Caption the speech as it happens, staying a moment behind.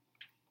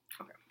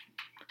Okay.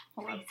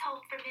 Hold on. Please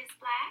hold for Miss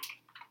Black.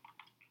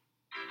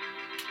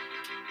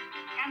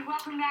 And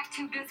welcome back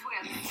to Biz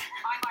Whiz.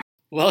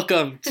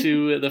 Welcome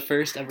to the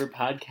first ever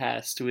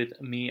podcast with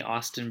me,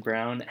 Austin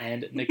Brown,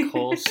 and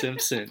Nicole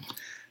Simpson.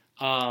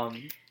 I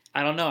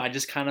don't know, I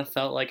just kind of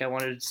felt like I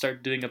wanted to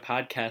start doing a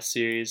podcast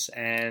series,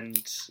 and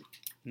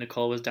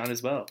Nicole was down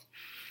as well.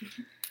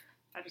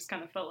 I just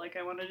kind of felt like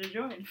I wanted to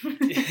join.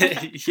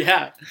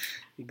 Yeah,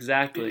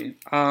 exactly.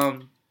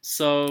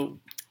 So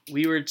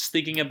we were just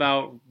thinking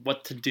about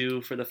what to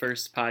do for the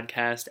first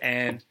podcast,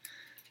 and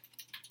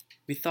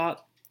we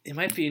thought it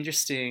might be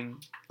interesting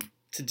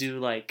to do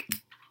like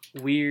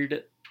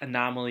weird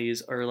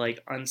anomalies or like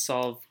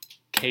unsolved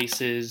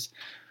cases,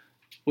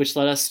 which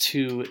led us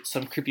to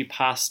some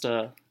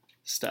creepypasta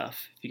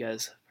stuff. If you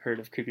guys heard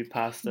of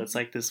creepypasta, it's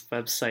like this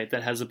website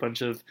that has a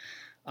bunch of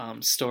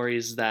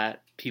stories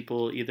that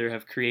people either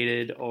have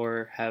created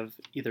or have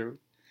either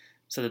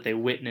said that they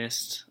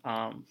witnessed.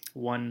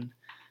 One,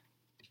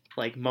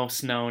 like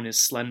most known, is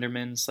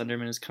Slenderman.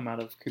 Slenderman has come out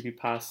of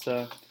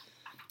creepypasta.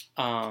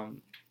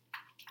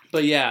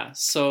 But yeah,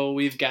 so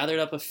we've gathered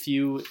up a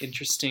few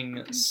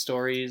interesting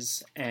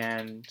stories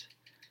and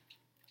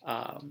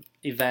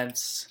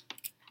events,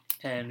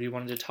 and we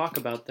wanted to talk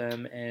about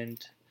them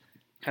and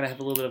kind of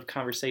have a little bit of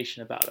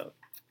conversation about it.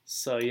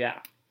 So yeah,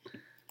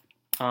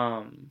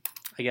 I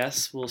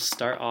guess we'll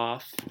start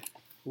off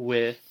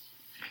with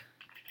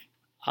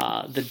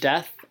the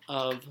death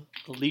of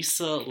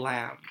Elisa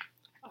Lam.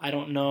 I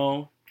don't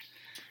know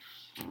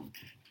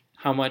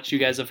how much you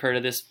guys have heard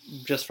of this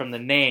just from the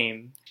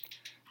name,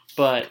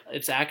 but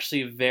it's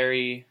actually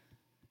very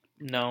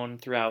known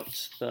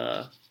throughout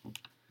the,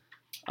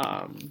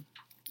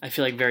 I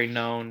feel like very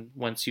known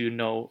once you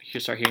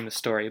start hearing the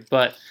story.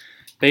 But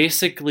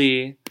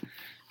basically,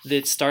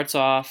 it starts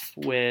off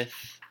with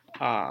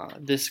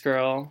this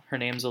girl, her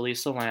name's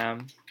Elisa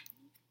Lam.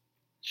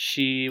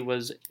 She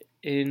was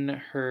in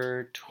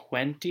her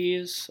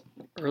 20s,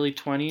 early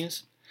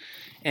 20s,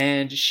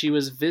 and she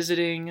was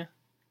visiting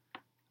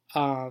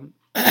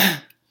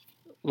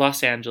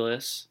Los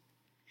Angeles,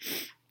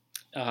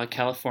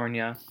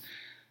 California,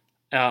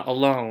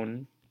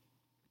 alone,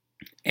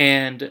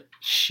 and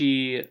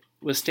she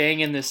was staying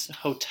in this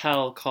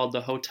hotel called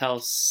the Hotel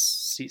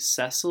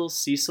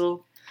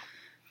Cecil.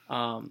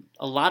 A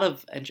lot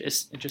of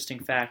interesting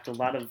fact, a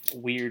lot of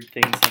weird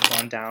things have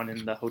gone down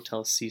in the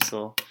Hotel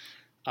Cecil.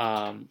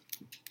 I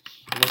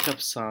looked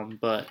up some,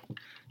 but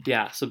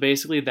yeah, so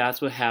basically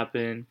that's what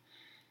happened.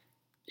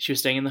 She was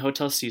staying in the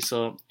Hotel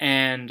Cecil,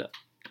 and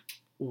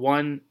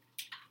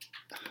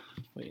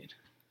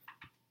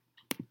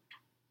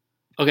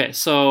Okay,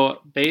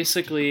 so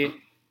basically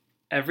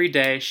every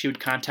day she would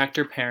contact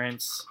her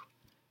parents,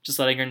 just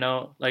letting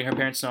her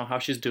parents know how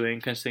she's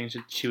doing, considering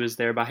she was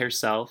there by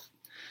herself.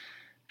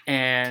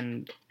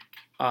 And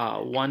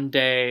one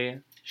day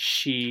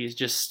she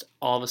just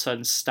all of a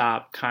sudden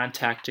stopped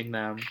contacting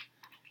them,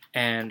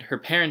 and her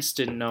parents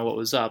didn't know what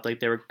was up. Like,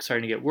 they were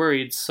starting to get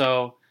worried,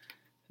 so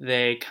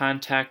they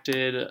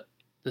contacted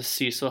the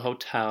Cecil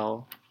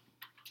Hotel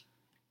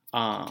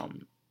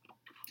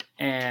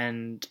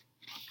and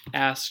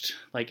asked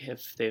like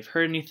if they've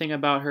heard anything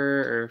about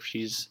her, or if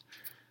she's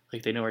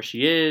like they know where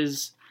she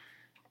is,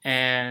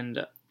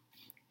 and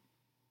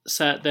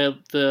said that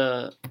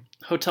the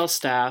hotel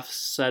staff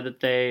said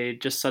that they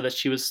just said that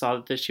she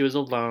saw that she was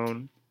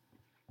alone.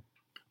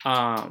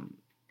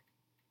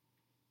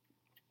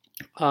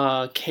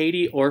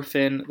 Katie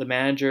Orphan, the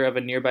manager of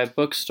a nearby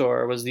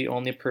bookstore, was the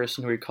only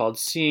person who recalled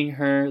seeing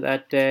her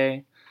that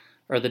day,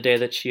 or the day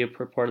that she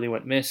purportedly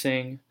went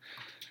missing.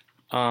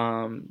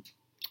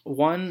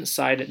 One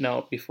side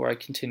note before I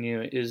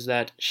continue is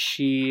that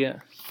she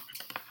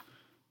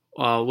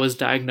was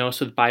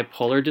diagnosed with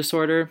bipolar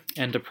disorder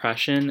and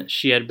depression.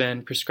 She had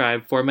been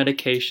prescribed 4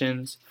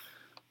 medications,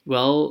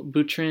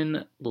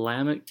 Wellbutrin,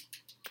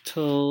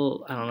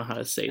 Lamictal, I don't know how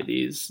to say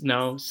these,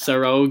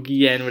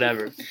 Sarogian,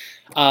 whatever,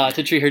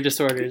 to treat her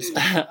disorders.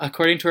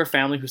 According to her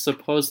family, who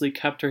supposedly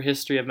kept her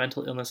history of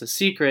mental illness a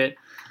secret,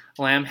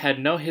 Lam had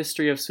no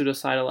history of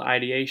suicidal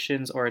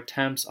ideations or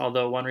attempts,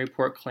 although one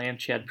report claimed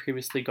she had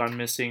previously gone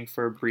missing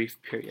for a brief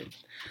period.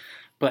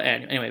 But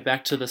anyway,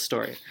 back to the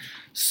story.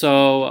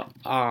 So,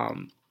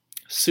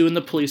 soon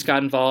the police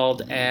got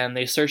involved, and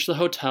they searched the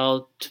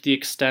hotel to the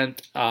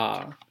extent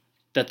that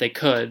they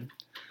could.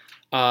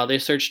 They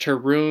searched her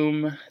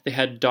room. They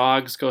had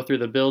dogs go through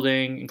the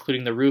building,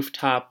 including the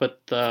rooftop,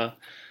 but the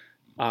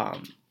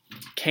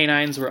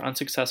canines were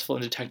unsuccessful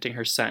in detecting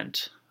her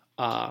scent.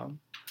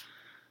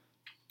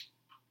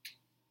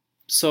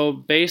 So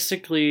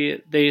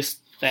basically,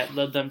 that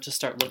led them to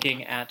start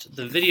looking at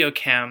the video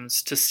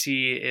cams to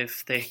see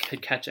if they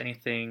could catch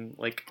anything,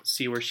 like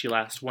see where she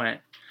last went.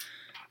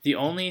 The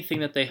only thing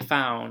that they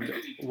found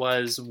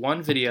was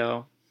one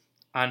video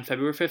on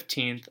February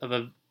 15th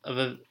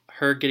of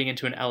her getting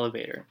into an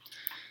elevator.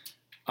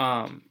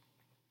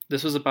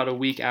 This was about a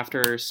week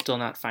after still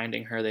not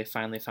finding her. They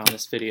finally found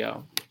this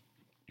video.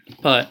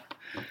 But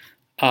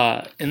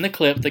In the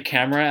clip, the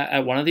camera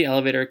at one of the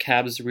elevator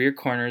cab's rear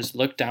corners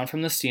looked down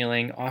from the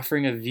ceiling,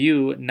 offering a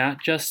view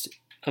not just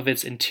of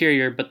its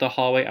interior, but the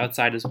hallway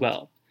outside as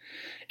well.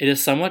 It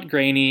is somewhat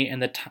grainy,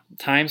 and the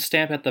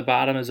timestamp at the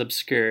bottom is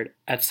obscured.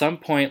 At some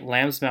point,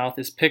 Lamb's mouth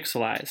is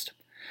pixelized.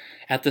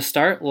 At the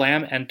start,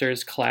 Lamb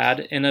enters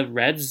clad in a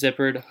red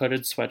zippered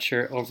hooded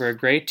sweatshirt over a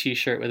gray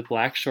t-shirt with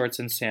black shorts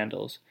and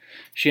sandals.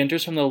 She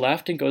enters from the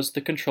left and goes to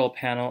the control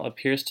panel,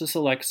 appears to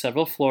select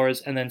several floors,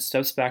 and then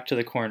steps back to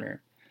the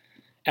corner.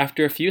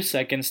 After a few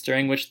seconds,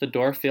 during which the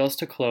door fails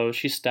to close,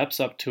 she steps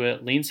up to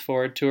it, leans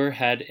forward to her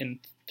head, and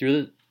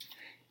through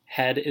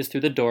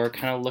the door,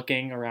 kind of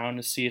looking around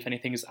to see if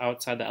anything is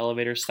outside the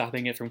elevator,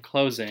 stopping it from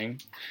closing.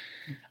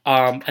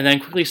 And then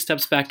quickly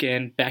steps back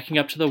in, backing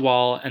up to the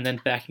wall, and then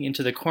backing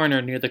into the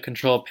corner near the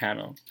control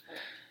panel.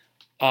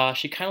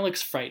 She kind of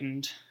looks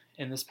frightened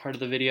in this part of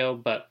the video,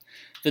 but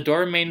the door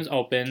remains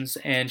open,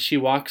 and she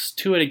walks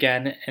to it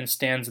again and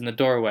stands in the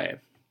doorway,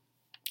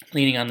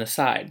 leaning on the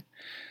side.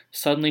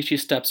 Suddenly, she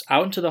steps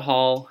out into the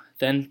hall,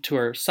 then to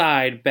her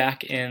side,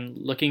 back in,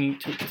 looking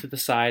to the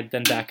side,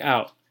 then back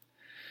out.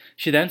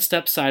 She then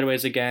steps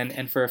sideways again,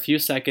 and for a few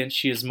seconds,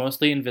 she is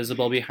mostly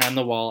invisible behind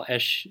the wall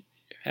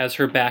as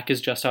her back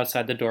is just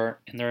outside the door,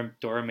 and the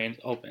door remains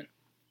open.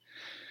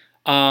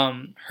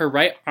 Her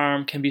right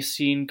arm can be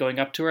seen going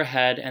up to her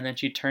head, and then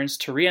she turns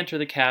to re-enter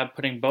the cab,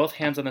 putting both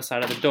hands on the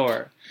side of the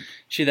door.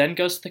 She then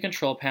goes to the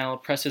control panel,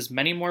 presses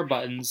many more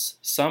buttons,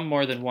 some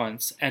more than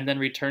once, and then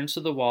returns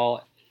to the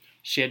wall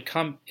she had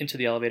come into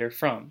the elevator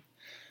from.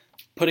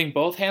 Putting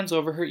both hands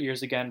over her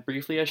ears again,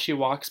 briefly as she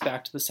walks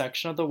back to the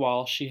section of the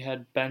wall she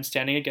had been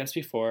standing against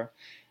before,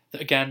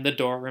 again the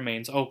door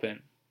remains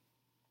open.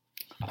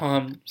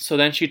 So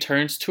then she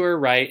turns to her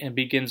right and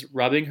begins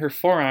rubbing her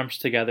forearms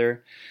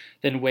together,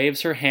 then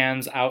waves her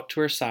hands out to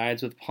her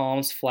sides with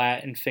palms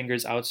flat and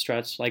fingers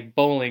outstretched like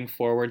bowling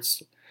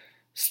forwards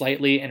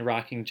slightly and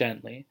rocking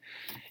gently.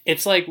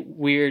 It's like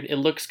weird. It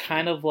looks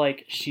kind of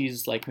like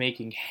she's like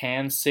making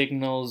hand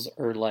signals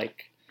or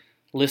like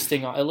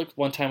listing. It looked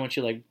one time when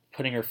she like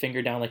putting her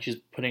finger down like she's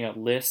putting up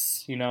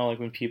lists, like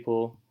when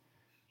people,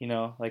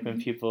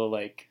 when people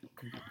like,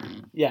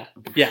 yeah,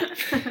 but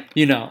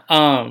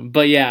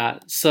yeah,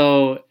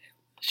 so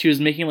she was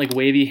making like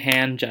wavy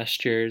hand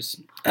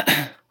gestures.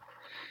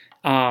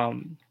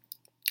 This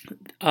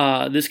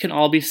can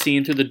all be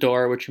seen through the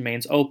door, which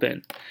remains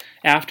open.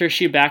 After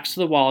she backs to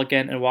the wall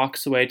again and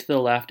walks away to the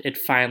left, it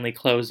finally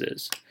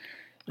closes.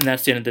 And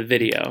that's the end of the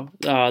video.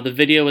 The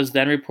video was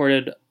then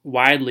reported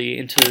widely,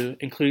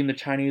 including the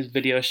Chinese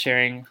video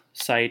sharing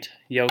site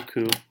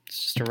Youku.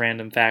 It's just a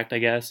random fact, I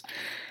guess.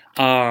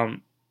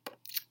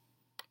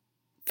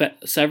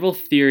 Several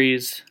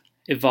theories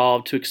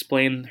evolved to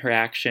explain her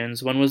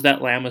actions. One was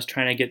that Lam was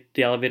trying to get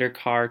the elevator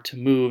car to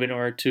move in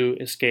order to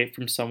escape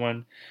from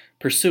someone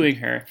pursuing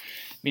her,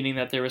 meaning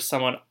that there was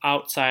someone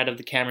outside of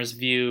the camera's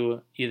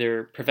view,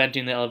 either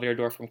preventing the elevator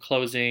door from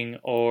closing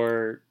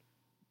or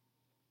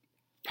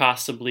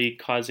possibly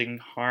causing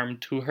harm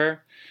to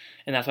her,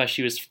 and that's why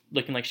she was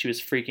looking like she was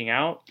freaking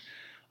out.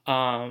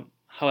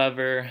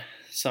 However,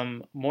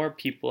 some more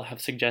people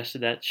have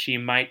suggested that she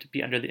might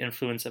be under the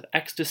influence of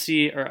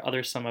ecstasy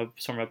or some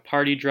sort of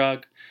party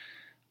drug,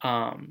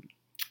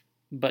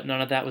 but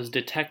none of that was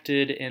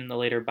detected in the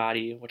later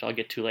body, which I'll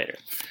get to later.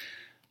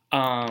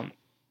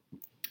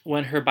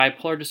 When her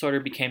bipolar disorder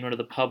became known to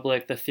the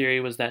public, the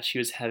theory was that she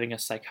was having a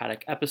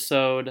psychotic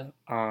episode,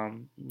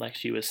 like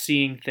she was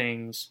seeing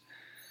things.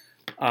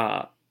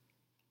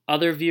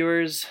 Other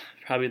viewers,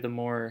 probably the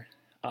more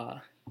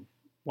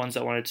ones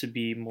that wanted to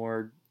be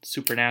more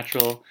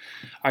supernatural,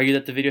 argue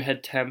that the video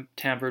had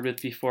tampered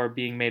with before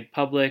being made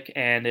public,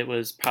 and it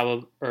was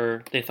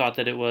they thought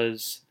that it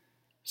was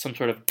some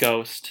sort of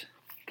ghost,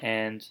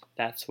 and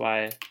that's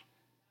why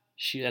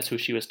that's who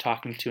she was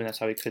talking to, and that's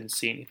why we couldn't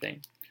see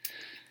anything.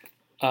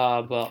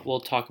 But we'll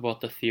talk about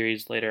the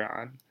theories later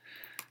on.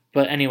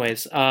 But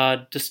anyways,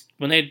 just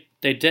when they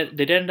did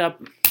end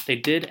up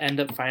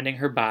finding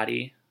her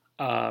body,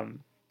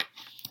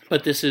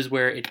 but this is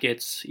where it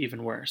gets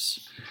even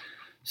worse.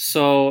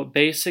 So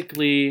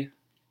basically,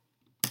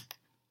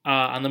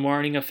 on the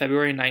morning of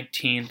February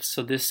 19th,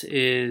 so this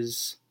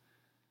is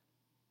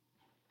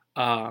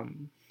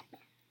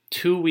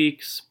 2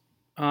 weeks,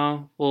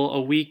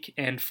 a week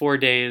and 4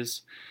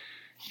 days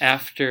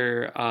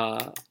after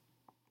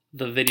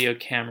the video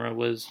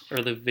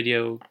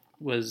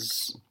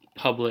was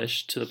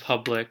published to the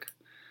public.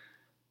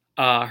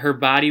 Her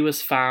body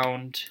was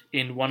found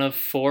in one of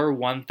 4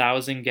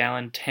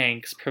 1,000-gallon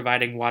tanks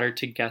providing water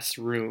to guest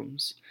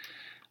rooms.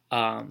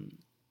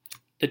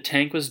 The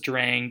tank was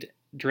drained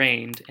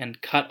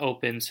and cut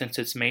open since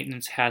its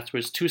maintenance hatch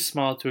was too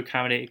small to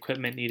accommodate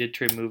equipment needed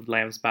to remove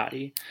Lamb's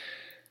body.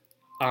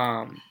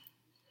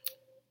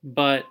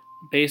 But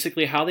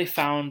basically, how they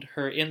found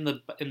her in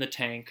the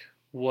tank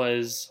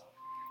was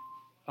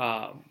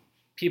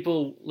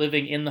people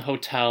living in the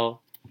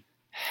hotel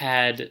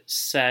had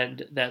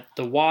said that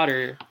the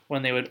water,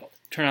 when they would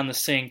turn on the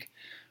sink,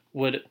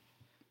 would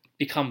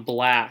become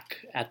black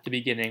at the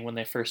beginning when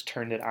they first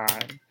turned it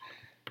on.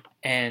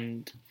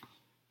 And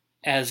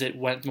as it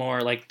went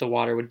more, like the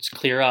water would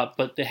clear up,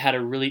 but they had a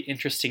really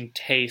interesting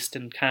taste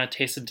and kind of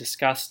tasted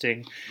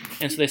disgusting.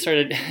 And so they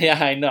started,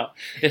 yeah, I know,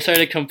 they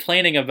started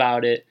complaining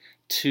about it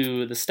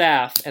to the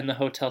staff, and the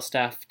hotel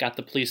staff got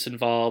the police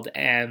involved,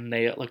 and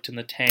they looked in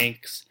the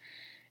tanks,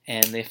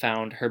 and they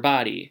found her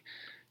body.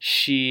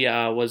 She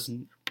was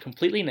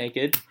completely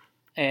naked,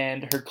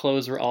 and her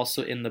clothes were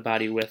also in the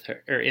body with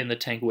her, or in the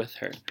tank with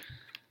her.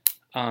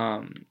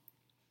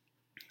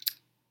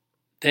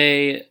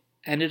 They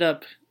ended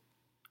up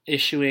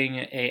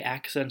issuing a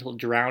accidental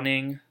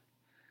drowning,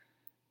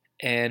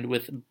 and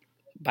with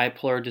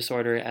bipolar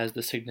disorder as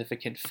the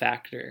significant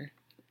factor.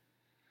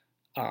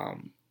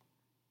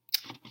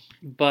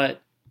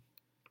 But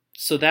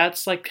so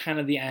that's like kind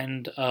of the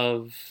end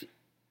of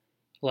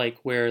like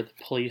where the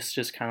police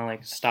just kind of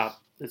like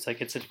stop. It's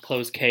like it's a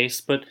closed case,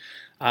 but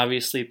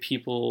obviously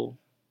people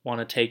want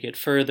to take it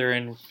further,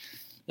 and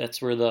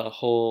that's where the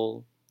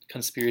whole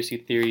conspiracy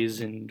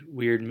theories and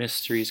weird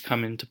mysteries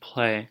come into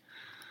play.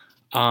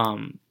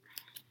 The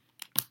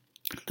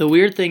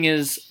weird thing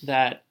is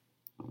that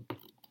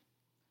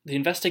the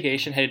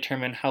investigation had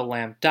determined how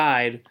Lamb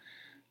died,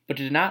 but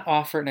did not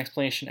offer an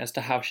explanation as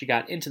to how she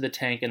got into the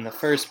tank in the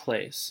first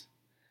place.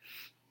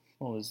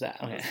 What was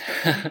that?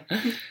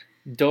 Okay.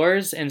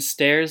 Doors and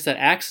stairs that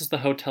access the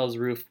hotel's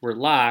roof were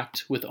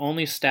locked, with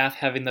only staff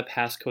having the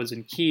passcodes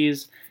and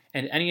keys,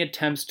 and any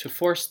attempts to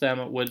force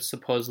them would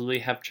supposedly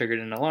have triggered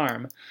an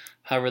alarm.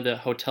 However, the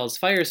hotel's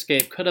fire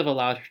escape could have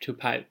allowed her to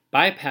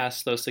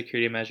bypass those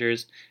security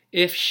measures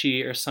if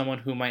she or someone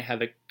who might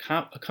have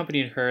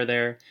accompanied her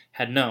there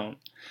had known.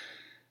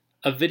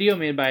 A video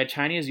made by a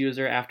Chinese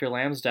user after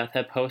Lamb's death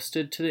had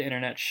posted to the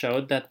internet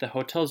showed that the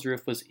hotel's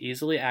roof was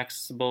easily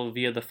accessible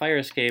via the fire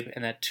escape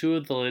and that 2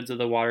 of the lids of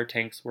the water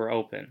tanks were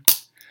open.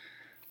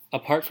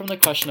 Apart from the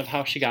question of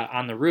how she got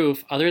on the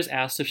roof, others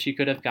asked if she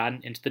could have gotten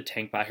into the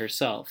tank by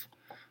herself.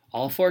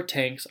 All 4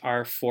 tanks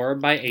are 4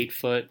 by 8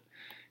 foot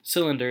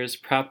cylinders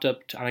propped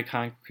up on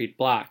concrete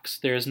blocks.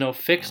 There is no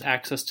fixed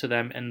access to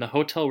them, and the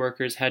hotel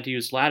workers had to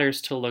use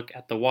ladders to look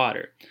at the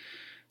water.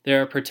 They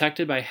are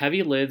protected by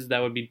heavy lids that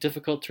would be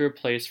difficult to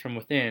replace from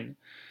within.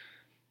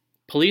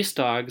 Police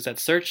dogs that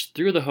searched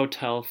through the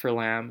hotel for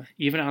Lamb,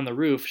 even on the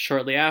roof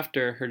shortly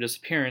after her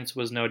disappearance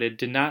was noted,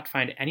 did not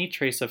find any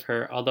trace of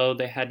her, although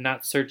they had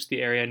not searched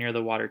the area near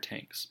the water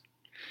tanks.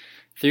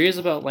 Theories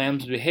about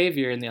Lamb's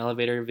behavior in the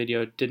elevator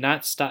video did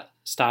not stop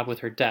with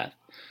her death.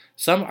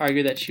 Some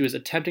argue that she was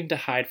attempting to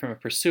hide from a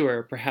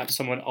pursuer, perhaps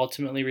someone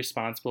ultimately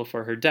responsible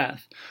for her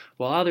death,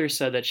 while others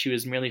said that she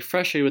was merely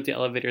frustrated with the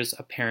elevator's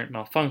apparent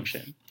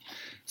malfunction.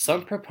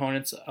 Some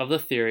proponents of the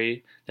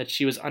theory that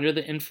she was under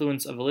the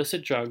influence of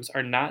illicit drugs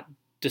are not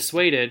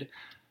dissuaded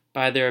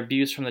by their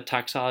abuse from the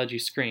toxicology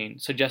screen,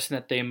 suggesting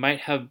that they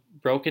might have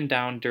broken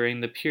down during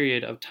the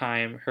period of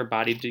time her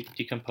body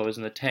decomposed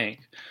in the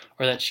tank,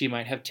 or that she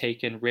might have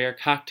taken rare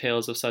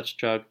cocktails of such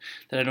drug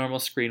that a normal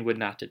screen would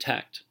not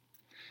detect.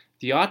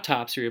 The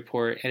autopsy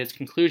report and its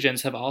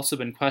conclusions have also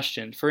been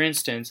questioned. For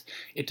instance,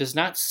 it does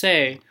not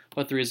say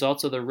what the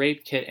results of the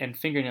rape kit and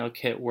fingernail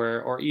kit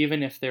were, or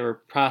even if they were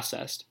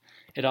processed.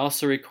 It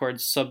also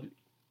records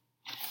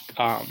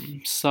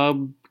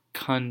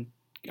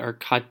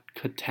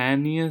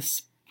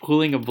cutaneous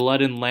pooling of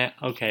blood and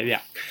Okay,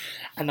 yeah,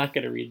 I'm not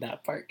gonna read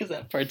that part because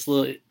that part's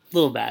a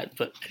little bad.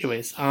 But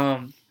anyways,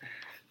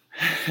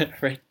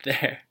 right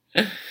there.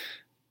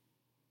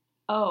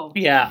 Oh.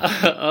 Yeah.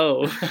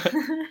 Oh.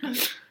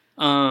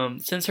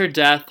 Since her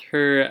death,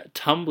 her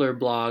Tumblr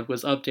blog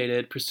was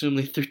updated,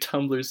 presumably through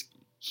Tumblr's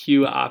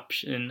Q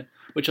option,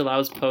 which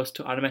allows posts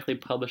to automatically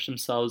publish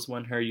themselves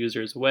when her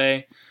user is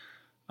away.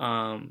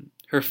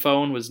 Her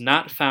phone was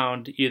not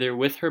found either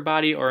with her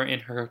body or in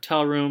her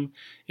hotel room.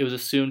 It was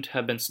assumed to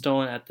have been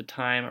stolen at the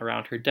time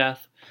around her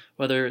death.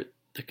 Whether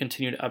the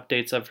continued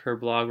updates of her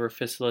blog were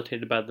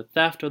facilitated by the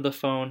theft of the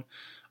phone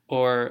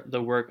or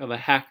the work of a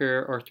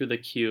hacker or through the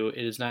Q,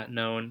 it is not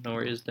known,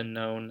 nor is it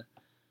known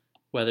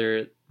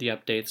whether the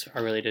updates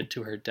are related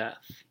to her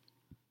death.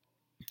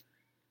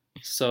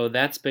 So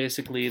that's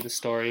basically the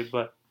story,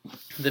 but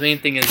the main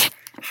thing is,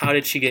 how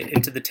did she get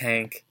into the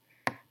tank,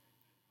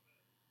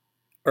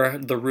 or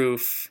the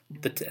roof,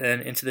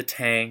 and into the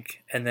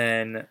tank, and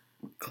then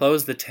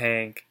close the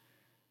tank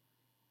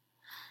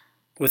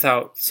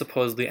without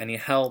supposedly any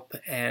help,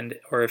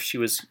 or if she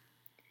was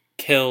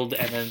killed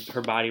and then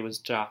her body was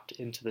dropped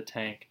into the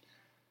tank.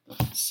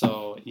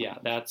 So yeah,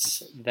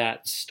 that's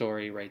that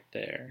story right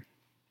there.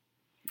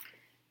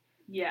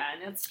 Yeah,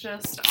 and it's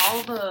just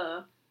all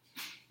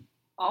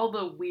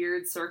the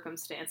weird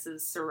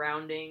circumstances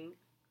surrounding.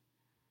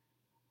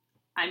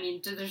 I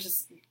mean, there's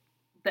just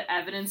the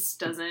evidence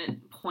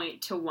doesn't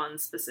point to one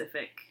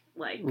specific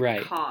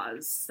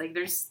cause. Like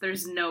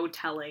there's no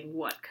telling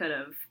what could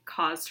have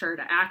caused her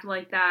to act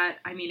like that.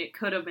 I mean, it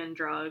could have been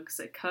drugs,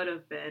 it could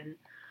have been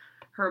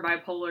her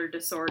bipolar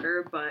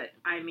disorder, but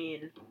I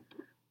mean,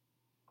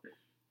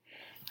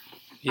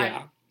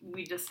 yeah,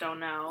 we just don't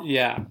know.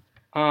 Yeah.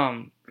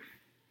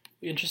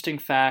 Interesting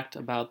fact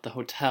about the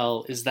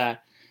hotel is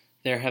that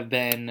there have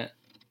been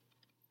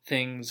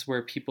things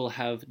where people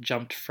have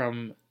jumped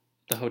from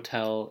the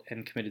hotel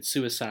and committed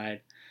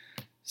suicide.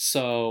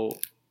 So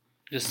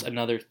just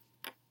another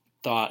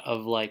thought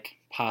of like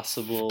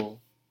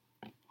possible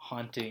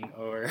haunting,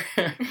 or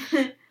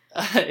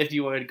if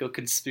you wanted to go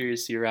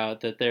conspiracy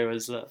route, that there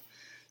was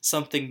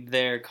something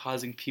there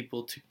causing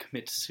people to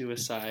commit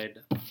suicide.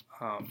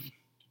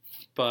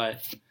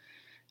 But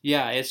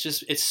yeah,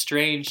 it's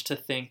strange to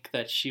think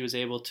that she was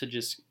able to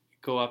just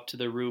go up to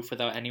the roof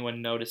without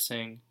anyone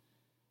noticing,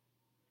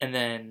 and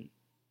then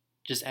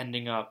just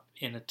ending up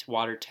in a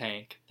water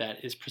tank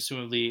that is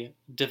presumably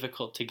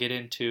difficult to get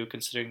into,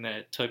 considering that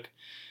it took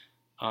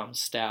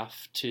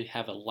staff to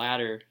have a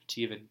ladder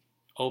to even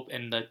open.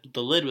 And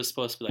the lid was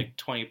supposed to be like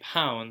 20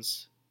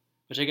 pounds,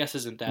 which I guess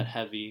isn't that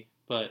heavy,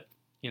 but,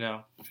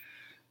 yeah.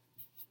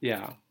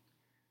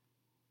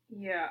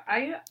 Yeah,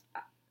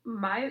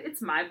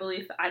 it's my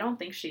belief that I don't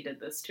think she did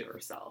this to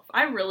herself.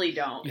 I really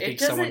don't. You think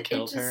someone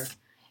killed her?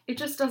 It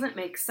just doesn't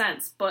make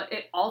sense. But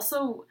it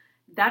also,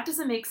 that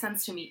doesn't make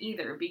sense to me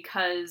either,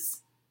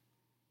 because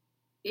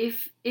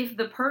if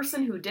the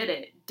person who did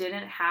it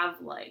didn't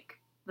have like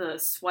the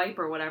swipe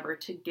or whatever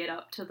to get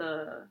up to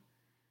the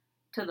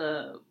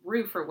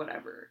roof or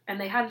whatever,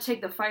 and they had to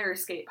take the fire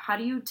escape, how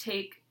do you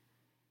take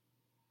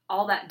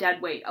all that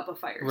dead weight up a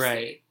fire escape?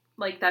 Right.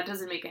 Like, that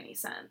doesn't make any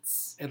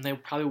sense. And they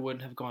probably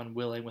wouldn't have gone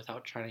willing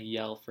without trying to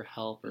yell for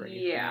help or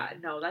anything. Yeah,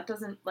 no, that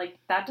doesn't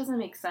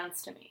make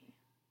sense to me.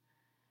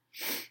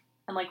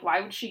 And, like,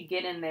 why would she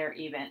get in there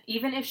even?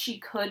 Even if she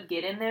could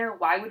get in there,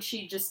 why would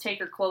she just take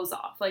her clothes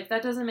off? Like,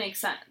 that doesn't make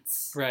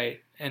sense. Right.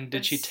 And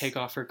did she take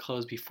off her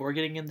clothes before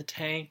getting in the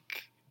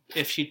tank?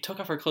 If she took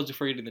off her clothes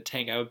before getting in the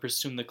tank, I would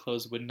presume the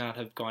clothes would not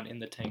have gone in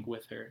the tank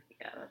with her.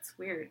 Yeah, that's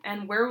weird.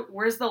 And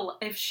where's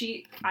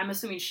I'm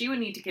assuming she would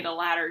need to get a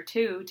ladder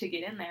too to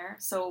get in there.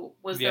 So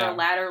was there a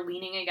ladder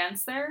leaning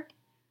against there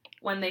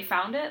when they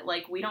found it?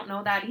 Like, we don't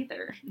know that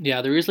either.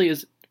 Yeah, there really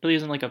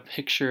isn't like a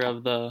picture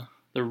of the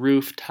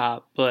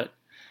rooftop, but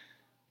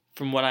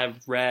from what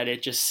I've read,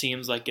 it just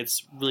seems like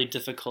it's really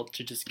difficult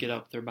to just get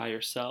up there by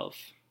yourself.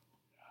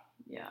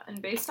 Yeah,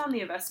 and based on the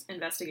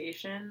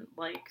investigation,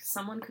 like,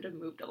 someone could have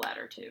moved a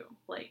ladder too.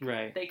 Like,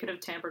 right. They could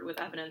have tampered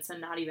with evidence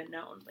and not even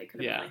known. They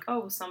could have been like,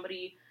 oh,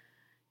 somebody,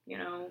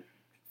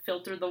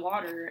 filtered the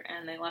water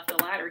and they left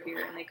a ladder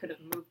here, and they could have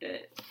moved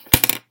it.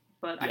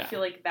 But I feel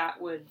like that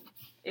would,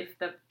 if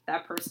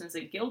that person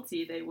isn't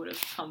guilty, they would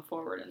have come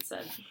forward and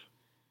said,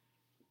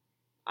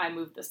 I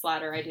moved this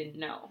ladder, I didn't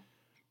know.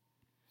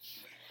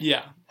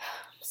 Yeah.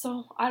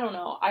 So, I don't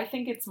know. I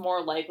think it's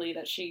more likely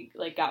that she,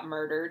 like, got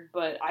murdered,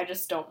 but I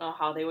just don't know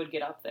how they would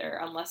get up there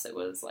unless it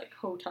was, like,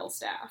 hotel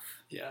staff.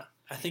 Yeah.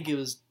 I think it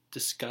was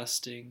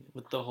disgusting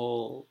with the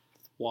whole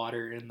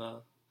water in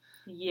the...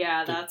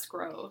 Yeah, that's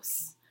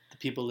gross. The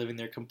people living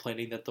there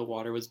complaining that the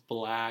water was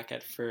black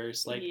at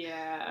first. Like,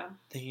 yeah.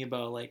 Thinking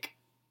about, like,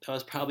 that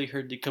was probably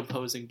her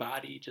decomposing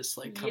body just,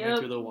 like, coming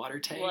through the water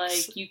tanks.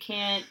 Like, you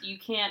can't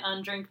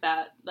undrink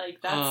that.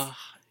 Like, that's...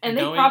 And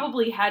they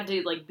probably had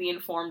to, like, be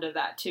informed of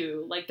that,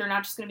 too. Like, they're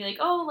not just going to be like,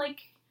 oh, like,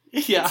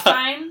 it's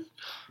fine.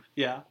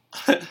 Yeah.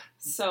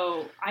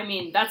 So, I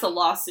mean, that's a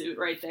lawsuit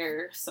right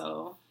there,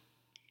 so.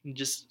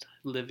 Just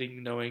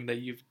living knowing that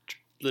you've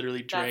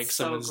literally drank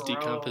someone's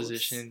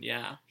decomposition,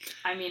 yeah.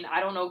 I mean,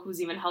 I don't know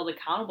who's even held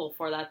accountable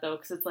for that, though,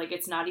 because it's like,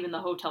 it's not even the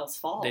hotel's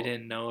fault. They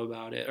didn't know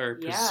about it, or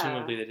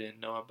presumably they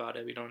didn't know about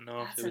it. We don't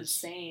know if it was...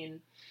 That's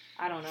insane.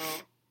 I don't know.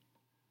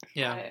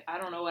 Yeah. I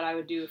don't know what I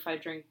would do if I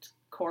drank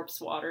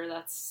corpse water.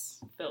 That's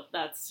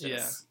just...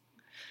 Yeah.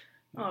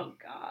 Oh,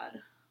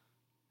 God.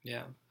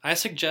 Yeah. I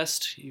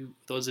suggest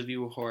those of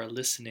you who are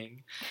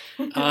listening,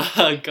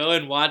 go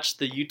and watch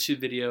the YouTube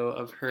video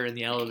of her in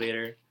the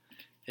elevator.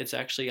 It's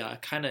actually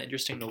kind of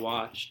interesting to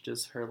watch.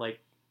 Just her,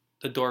 like,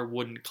 the door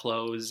wouldn't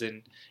close,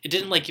 and it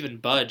didn't, like, even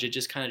budge. It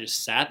just kind of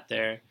just sat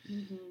there.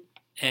 Mm-hmm.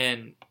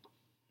 And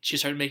she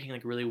started making,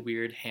 like, really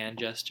weird hand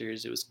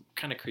gestures. It was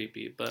kind of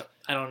creepy, but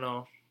I don't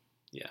know.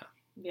 Yeah.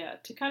 Yeah,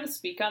 to kind of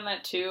speak on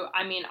that too,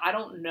 I mean, I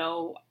don't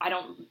know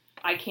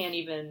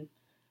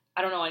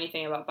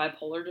anything about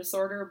bipolar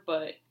disorder,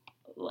 but,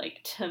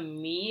 like, to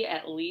me,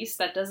 at least,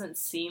 that doesn't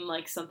seem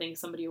like something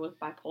somebody with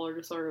bipolar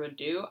disorder would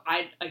do.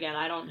 I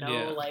don't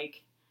know,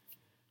 like,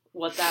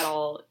 what that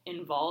all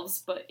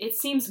involves, but it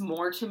seems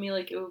more to me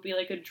like it would be,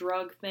 like, a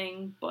drug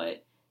thing,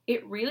 but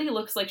it really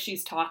looks like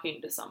she's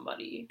talking to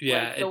somebody.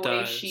 Yeah, like, it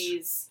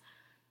does.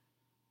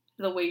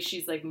 The way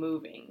she's, like,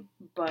 moving,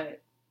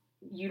 but...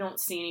 You don't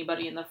see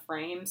anybody in the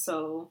frame,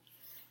 so,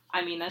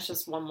 I mean, that's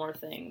just one more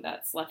thing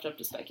that's left up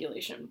to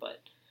speculation,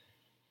 but...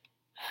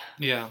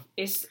 Yeah.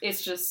 It's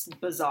just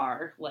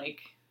bizarre, like,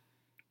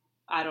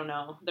 I don't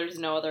know. There's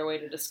no other way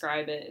to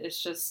describe it.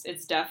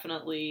 It's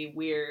definitely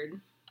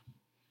weird.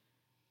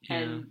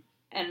 Yeah.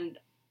 And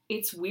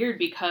it's weird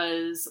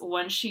because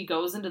when she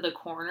goes into the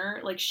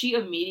corner, like, she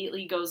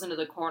immediately goes into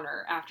the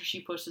corner after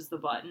she pushes the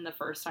button the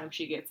first time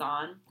she gets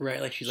on. Right,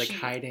 like she's, like,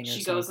 hiding or something.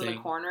 She goes in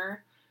the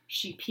corner...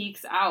 She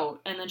peeks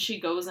out, and then she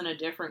goes in a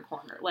different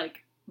corner,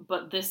 like,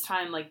 but this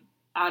time, like,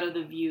 out of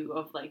the view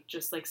of, like,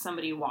 just, like,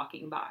 somebody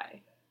walking by.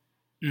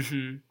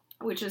 Mm-hmm.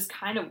 Which is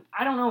kind of,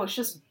 I don't know, it's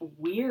just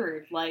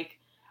weird, like...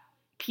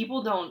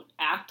 people don't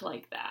act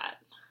like that.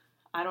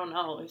 I don't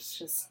know.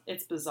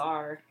 It's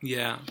bizarre.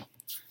 Yeah.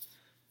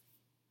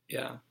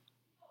 Yeah.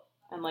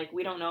 And, like,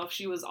 we don't know if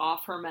she was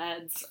off her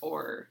meds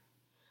or...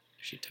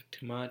 She took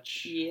too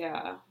much.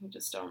 Yeah, we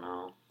just don't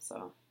know,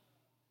 so...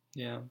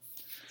 Yeah.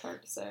 It's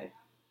hard to say.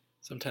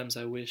 Sometimes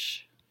I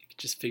wish I could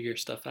just figure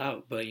stuff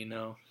out, but,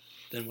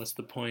 then what's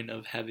the point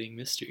of having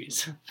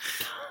mysteries?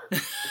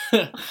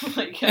 Oh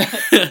my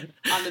god.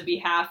 On the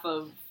behalf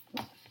of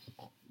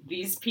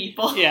these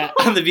people. Yeah,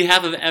 on the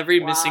behalf of every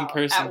missing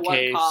person At what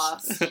case.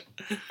 cost?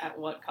 At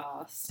what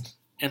cost?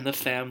 And the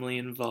family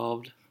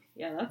involved.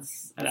 Yeah,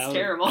 that's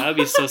terrible. That would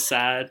be so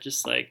sad.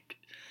 Just, like,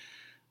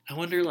 I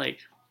wonder,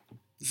 like,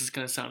 this is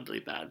going to sound really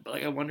bad, but,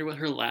 like, I wonder what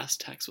her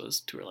last text was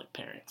to her, like,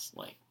 parents.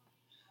 Like,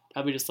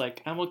 probably just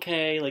like, I'm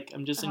okay, like,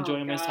 I'm just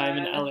enjoying my time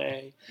in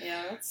LA.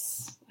 Yeah,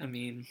 that's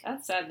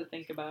sad to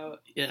think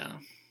about. Yeah.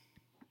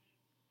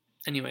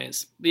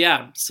 Anyways,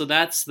 yeah, so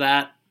that's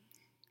that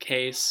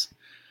case.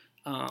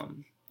 I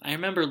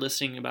remember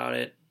listening about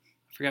it.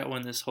 I forgot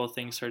when this whole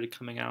thing started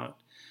coming out,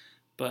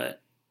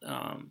 but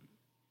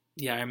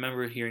yeah, I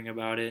remember hearing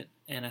about it,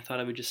 and I thought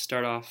I would just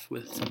start off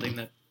with something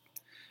that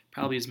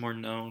probably is more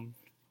known.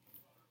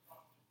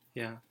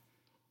 Yeah.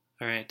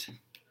 All right.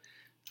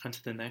 On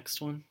to the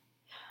next one.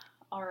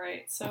 All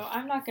right, so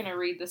I'm not going to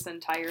read this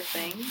entire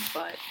thing,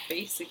 but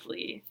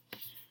basically,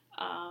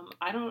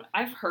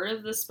 I've heard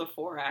of this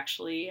before,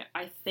 actually.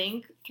 I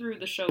think through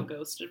the show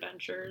Ghost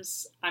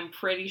Adventures. I'm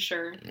pretty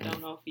sure. I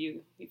don't know if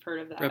you've heard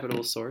of that.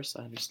 Reputable source,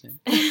 I understand.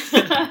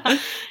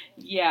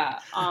 Yeah,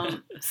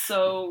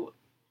 so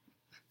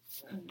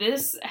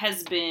this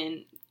has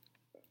been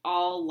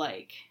all,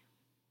 like,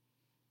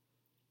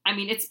 I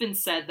mean, it's been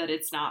said that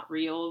it's not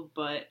real,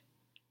 but,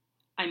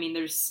 I mean,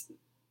 there's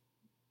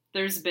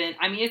been,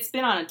 I mean, it's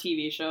been on a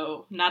TV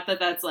show. Not that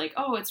that's like,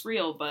 oh, it's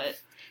real, but...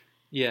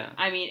 Yeah.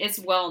 I mean, it's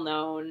well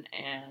known,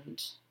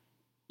 and,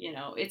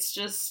 it's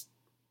just...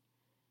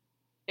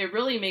 It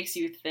really makes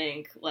you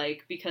think,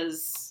 like,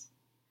 because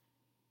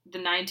the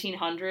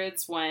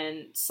 1900s,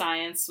 when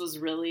science was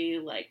really,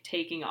 like,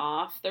 taking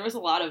off, there was a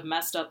lot of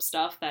messed up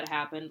stuff that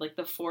happened, like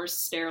the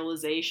forced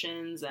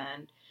sterilizations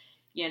and,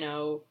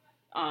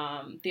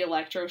 the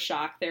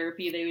electroshock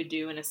therapy they would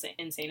do in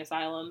insane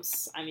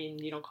asylums. I mean,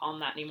 you don't call them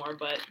that anymore,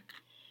 but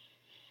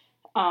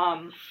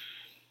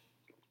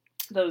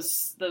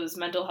those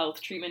mental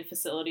health treatment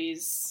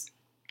facilities,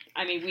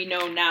 I mean, we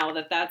know now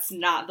that that's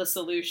not the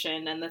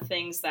solution, and the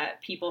things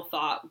that people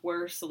thought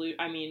were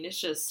I mean, it's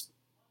just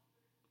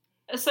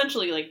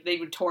essentially like they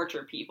would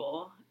torture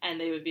people, and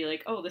they would be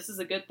like, oh, this is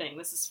a good thing,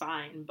 this is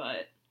fine,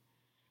 but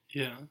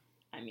yeah,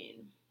 I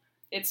mean...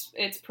 It's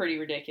pretty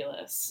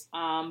ridiculous.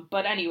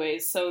 But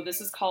anyways, so this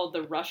is called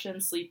the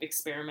Russian sleep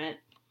experiment.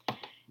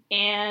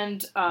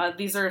 And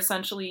these are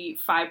essentially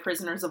 5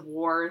 prisoners of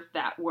war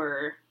that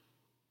were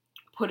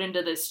put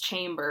into this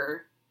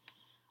chamber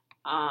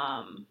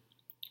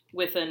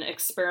with an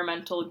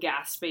experimental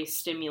gas-based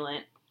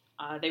stimulant.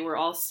 They were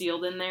all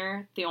sealed in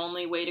there. The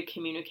only way to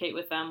communicate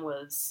with them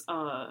was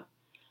an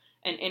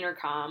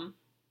intercom.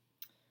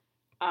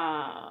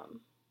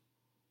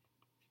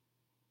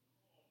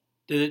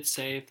 Did it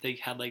say if they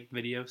had, like,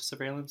 video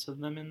surveillance of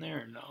them in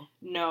there, or no?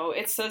 No,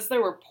 it says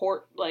there were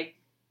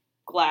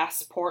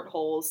glass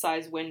portholes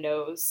size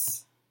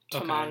windows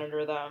to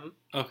monitor them.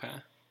 Okay.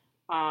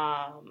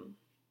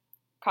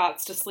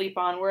 Cots to sleep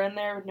on were in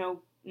there,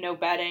 no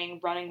bedding,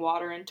 running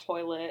water and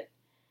toilet.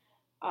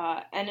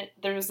 And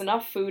there was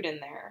enough food in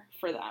there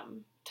for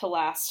them to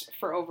last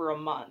for over a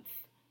month.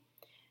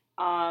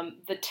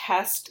 The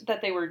test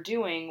that they were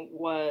doing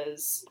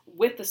was,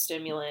 with the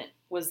stimulant,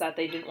 was that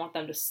they didn't want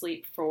them to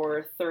sleep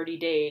for 30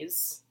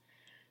 days,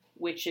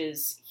 which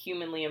is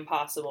humanly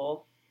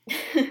impossible.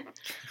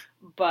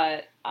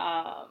 But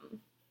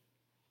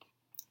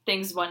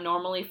things went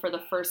normally for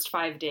the first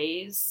 5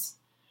 days.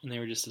 And they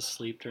were just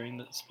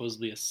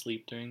supposedly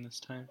asleep during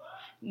this time?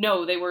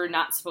 No, they were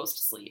not supposed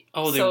to sleep.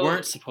 Oh, they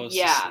weren't supposed to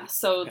sleep. Yeah,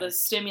 so the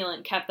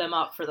stimulant kept them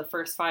up for the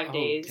first 5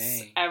 days.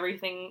 Dang.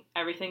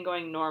 Everything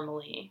going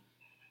normally.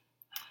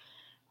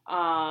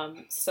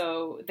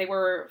 So they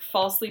were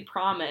falsely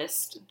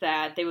promised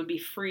that they would be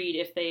freed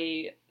if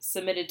they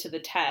submitted to the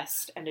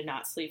test and did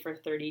not sleep for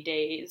 30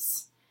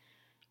 days.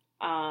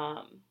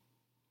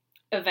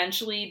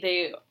 Eventually,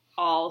 they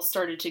all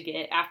started to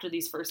get, after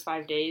these first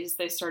 5 days,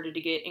 they started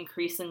to get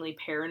increasingly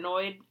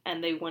paranoid,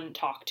 and they wouldn't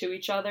talk to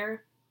each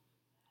other.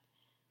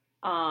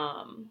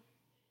 And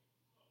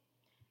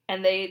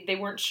they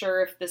weren't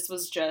sure if this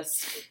was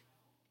just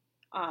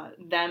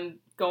them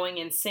going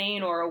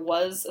insane or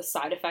was a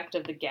side effect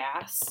of the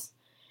gas.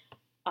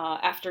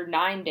 After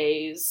 9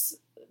 days,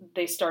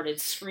 they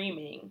started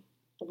screaming.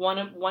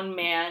 One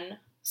man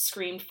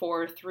screamed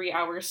for 3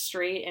 hours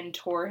straight and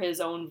tore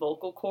his own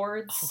vocal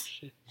cords. Oh,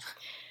 shit.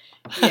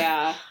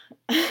 Yeah.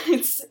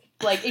 It's,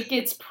 like, it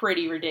gets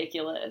pretty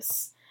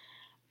ridiculous.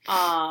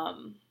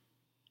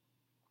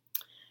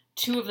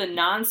 2 of the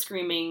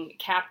non-screaming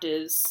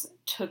captives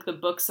took the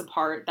books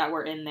apart that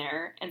were in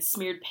there and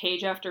smeared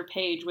page after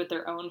page with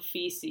their own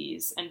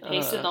feces and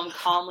pasted them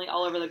calmly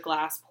all over the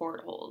glass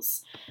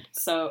portholes.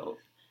 So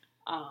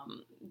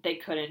they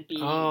couldn't be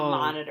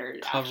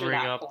monitored after that covering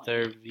up point.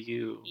 Their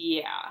view.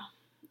 Yeah.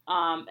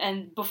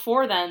 And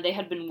before then, they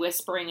had been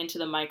whispering into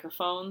the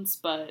microphones,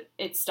 but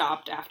it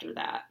stopped after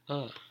that.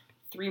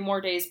 3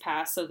 more days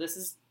passed, so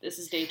this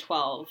is day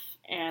 12,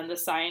 and the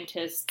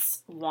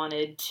scientists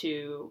wanted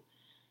to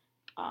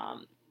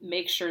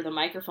make sure the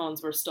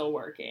microphones were still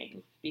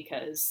working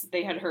because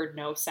they had heard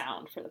no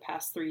sound for the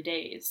past 3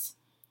 days.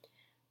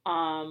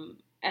 And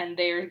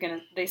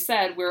they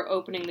said, we're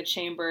opening the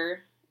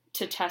chamber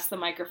to test the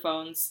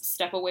microphones.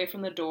 Step away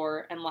from the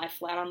door and lie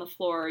flat on the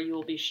floor or you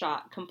will be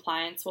shot.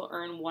 Compliance will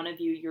earn one of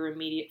you your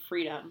immediate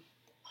freedom.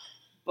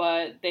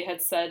 But they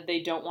had said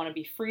they don't want to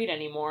be freed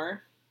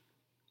anymore.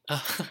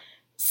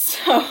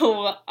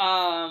 So,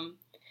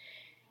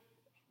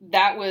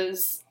 that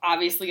was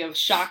obviously of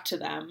shock to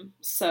them.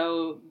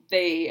 So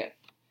they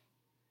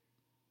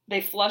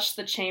flushed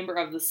the chamber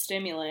of the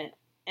stimulant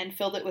and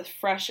filled it with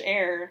fresh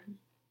air.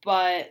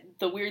 But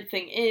the weird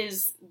thing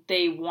is,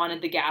 they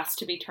wanted the gas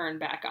to be turned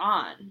back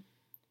on.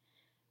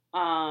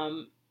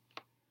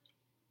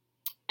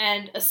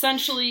 And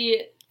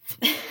essentially,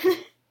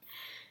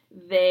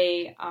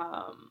 they,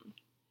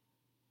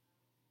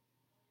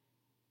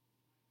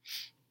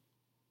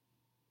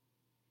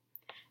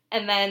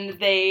 and then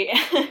they,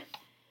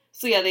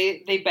 so yeah,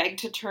 they begged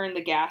to turn the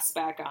gas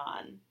back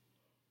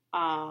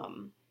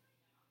on.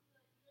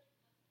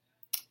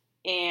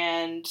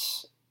 And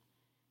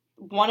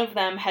one of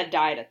them had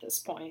died at this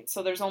point,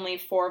 so there's only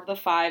 4 of the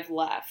 5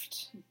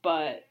 left,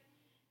 but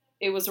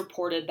it was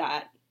reported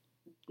that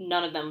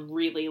none of them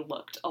really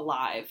looked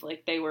alive.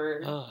 Like, they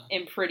were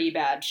in pretty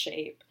bad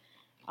shape.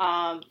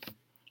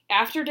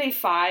 After day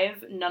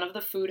 5, none of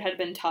the food had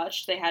been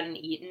touched. They hadn't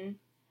eaten.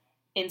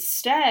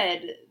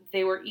 Instead,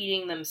 they were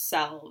eating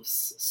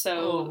themselves.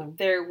 So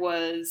there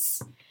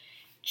was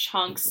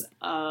chunks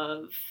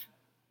of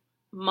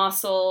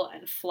muscle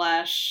and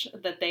flesh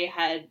that they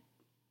had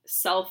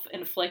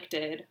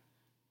self-inflicted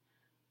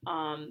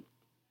and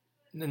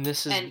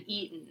this is and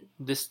eaten.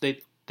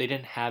 They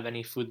didn't have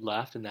any food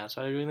left, and that's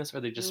why they're doing this, or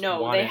they just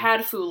they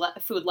had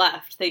food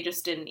left. They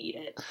just didn't eat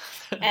it,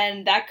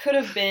 and that could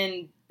have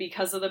been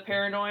because of the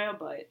paranoia.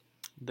 But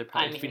they're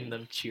probably feeding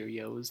them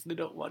Cheerios. They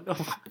don't want no.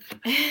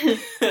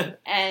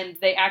 And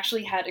they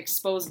actually had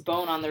exposed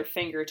bone on their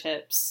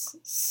fingertips,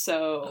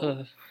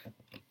 so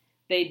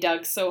they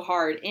dug so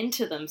hard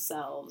into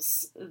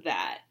themselves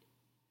that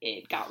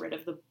it got rid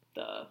of the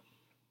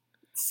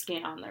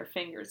skin on their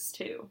fingers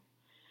too.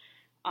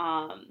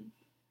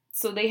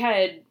 So they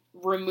had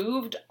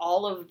removed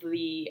all of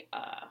the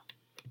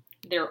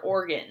their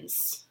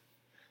organs,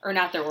 or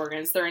not their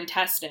organs, their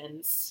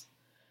intestines,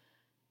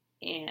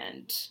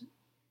 and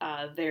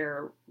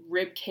their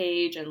rib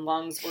cage and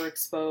lungs were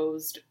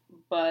exposed,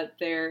 but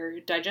their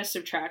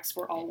digestive tracts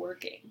were all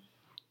working.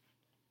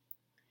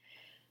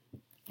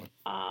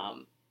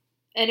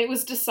 And it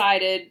was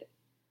decided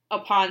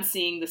upon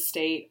seeing the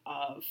state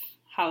of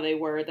how they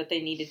were that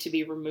they needed to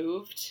be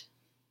removed,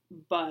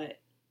 but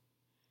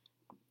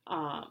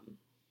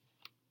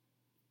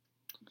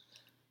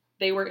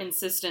they were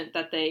insistent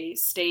that they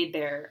stayed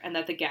there and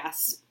that the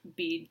gas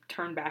be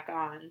turned back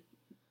on,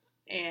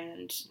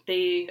 and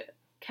they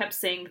kept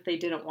saying that they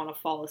didn't want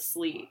to fall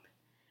asleep,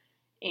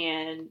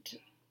 and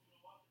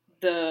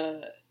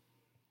the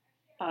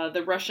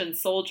Russian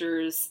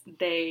soldiers,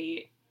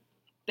 they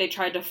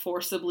tried to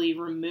forcibly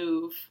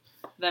remove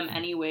them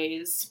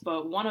anyways,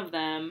 but one of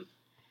them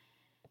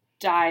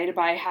died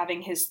by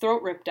having his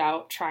throat ripped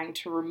out trying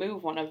to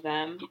remove one of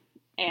them,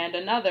 and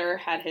another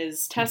had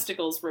his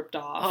testicles ripped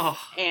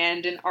off,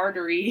 and an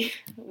artery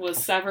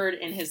was severed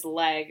in his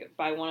leg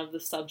by one of the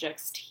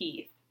subject's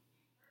teeth.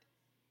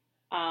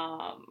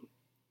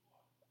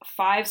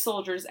 5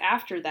 soldiers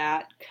after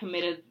that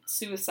committed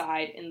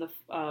suicide in the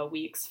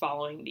weeks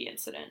following the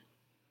incident.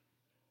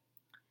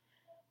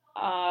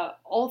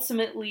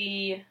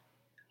 Ultimately,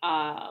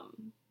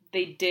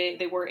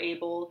 they were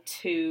able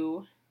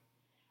to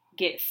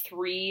get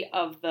 3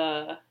 of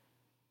the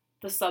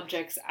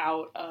subjects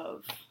out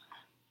of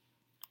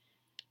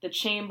the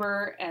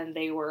chamber, and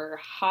they were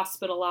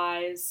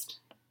hospitalized,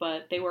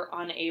 but they were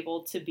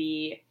unable to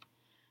be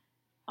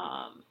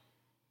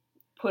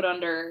put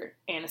under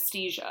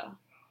anesthesia.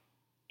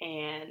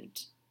 And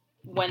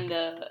when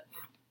the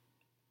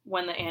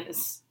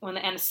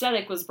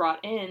anesthetic was brought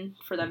in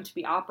for them to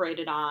be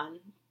operated on,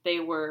 they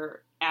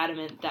were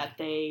adamant that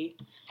they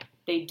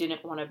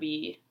didn't want to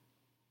be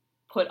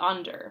put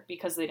under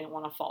because they didn't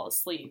want to fall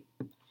asleep.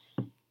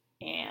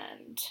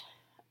 And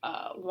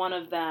one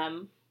of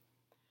them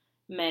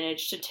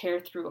managed to tear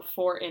through a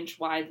 4-inch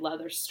wide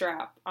leather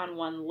strap on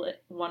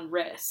one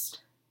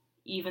wrist,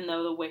 even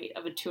though the weight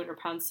of a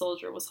 200-pound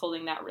soldier was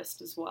holding that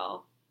wrist as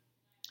well.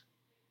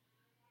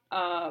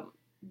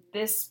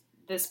 This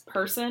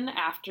person,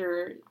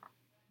 after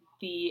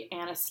the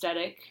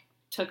anesthetic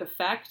took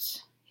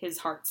effect, his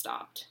heart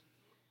stopped.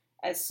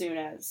 as soon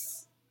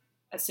as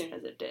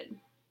it did.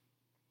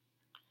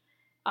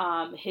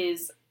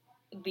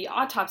 The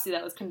autopsy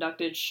that was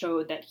conducted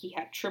showed that he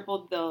had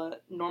tripled the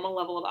normal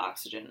level of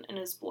oxygen in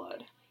his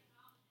blood,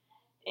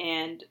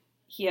 and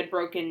he had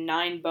broken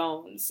 9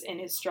 bones in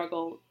his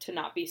struggle to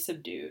not be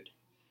subdued,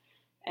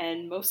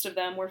 and most of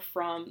them were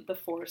from the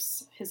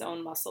force his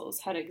own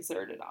muscles had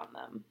exerted on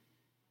them.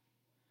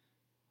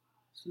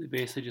 So they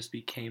basically just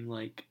became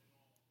like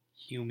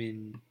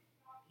human,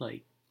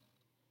 like,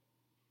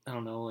 I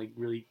don't know, like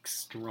really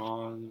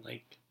strong,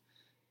 like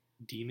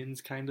demons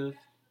kind of.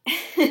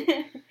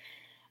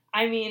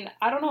 I mean,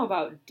 I don't know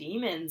about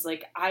demons.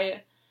 Like,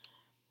 I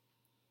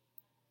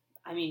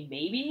mean,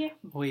 maybe.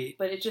 Wait,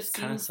 but it just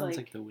kind of seems sounds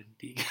like the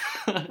Windy.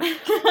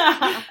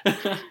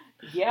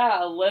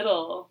 Yeah, a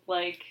little.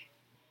 Like,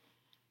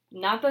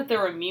 not that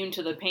they're immune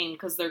to the pain,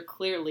 because they're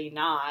clearly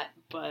not,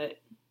 but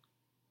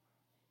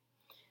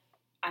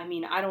I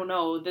mean, I don't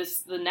know.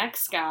 The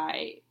next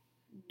guy,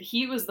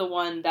 he was the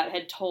one that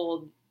had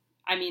told,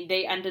 I mean,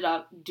 they ended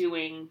up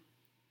doing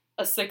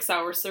a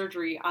 6-hour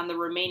surgery on the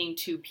remaining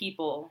 2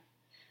 people,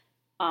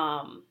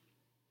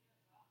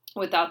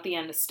 without the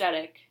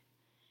anesthetic,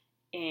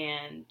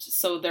 and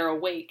so they're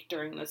awake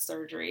during the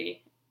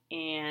surgery,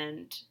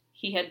 and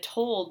he had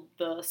told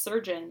the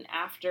surgeon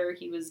after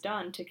he was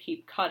done to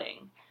keep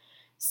cutting.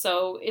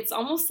 So it's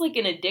almost like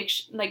an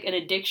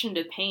addiction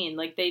to pain.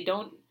 Like they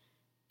don't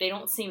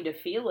seem to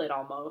feel it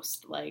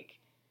almost. Like,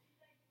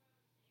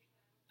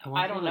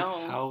 I don't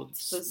know. How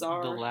it's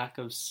bizarre. The lack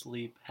of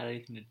sleep had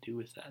anything to do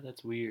with that.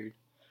 That's weird.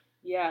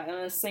 Yeah,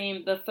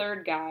 and the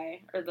third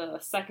guy, or the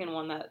second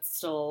one that's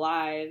still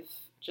alive,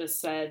 just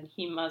said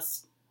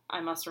I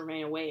must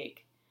remain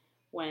awake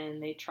when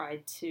they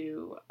tried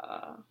to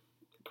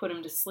put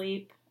him to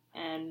sleep,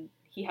 and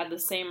he had the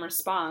same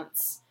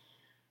response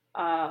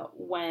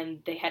when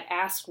they had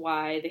asked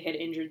why they had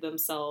injured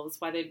themselves,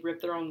 why they'd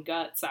ripped their own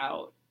guts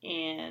out,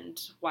 and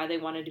why they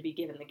wanted to be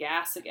given the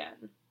gas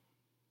again.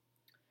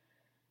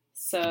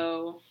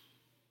 So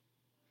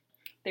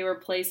they were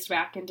placed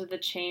back into the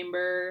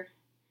chamber,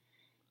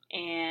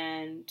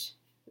 and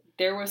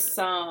there was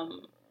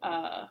some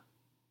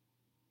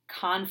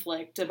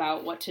conflict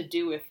about what to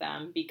do with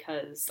them,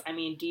 because, I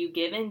mean, do you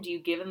give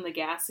them the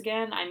gas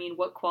again? I mean,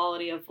 what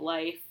quality of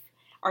life?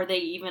 Are they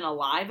even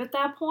alive at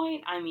that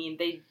point? I mean,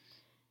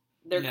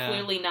 they're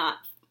clearly not,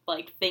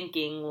 like,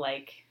 thinking,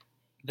 like...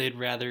 They'd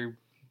rather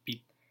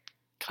be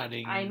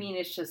cutting, I mean,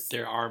 it's just...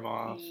 their arm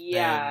off.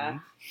 Yeah,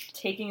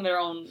 taking their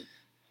own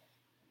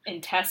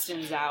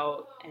intestines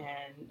out,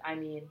 and, I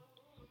mean,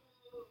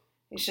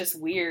 it's just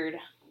weird.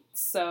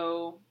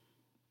 So,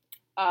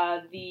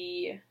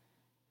 the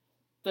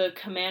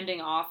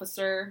commanding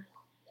officer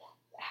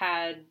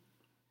had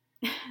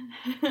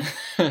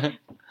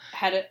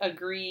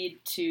agreed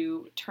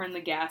to turn the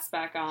gas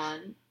back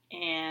on,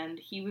 and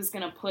he was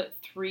going to put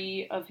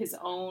 3 of his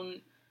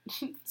own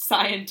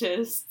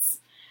scientists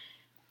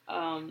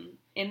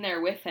in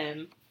there with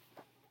him,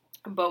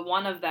 but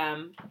one of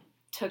them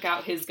took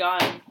out his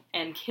gun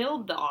and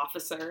killed the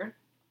officer,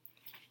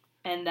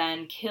 and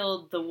then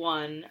killed the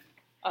one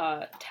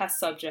test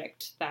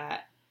subject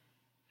that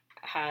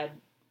had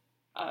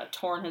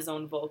torn his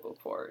own vocal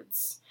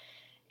cords.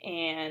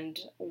 And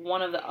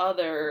one of the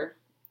other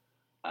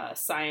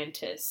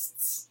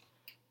scientists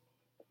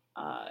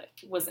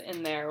was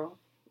in there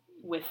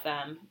with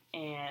them,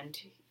 and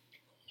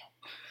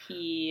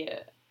he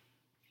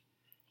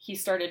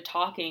started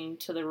talking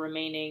to the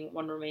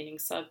remaining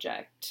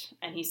subject,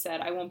 and he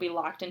said, "I won't be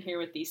locked in here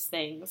with these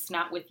things,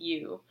 not with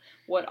you.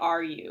 What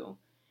are you?"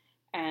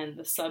 And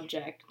the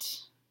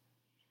subject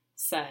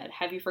said,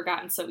 "Have you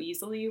forgotten so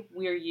easily?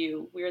 We're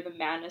you. We're the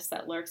madness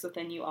that lurks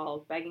within you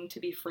all, begging to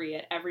be free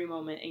at every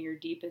moment in your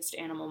deepest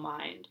animal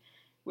mind.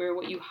 We're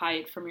what you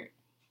hide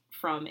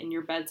from in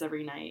your beds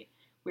every night.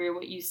 We're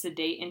what you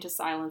sedate into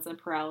silence and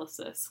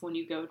paralysis when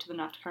you go to the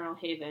nocturnal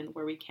haven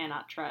where we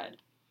cannot tread."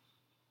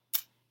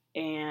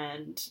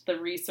 And the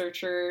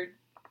researcher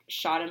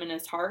shot him in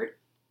his heart,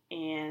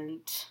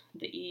 and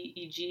the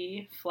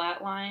EEG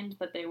flatlined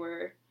that they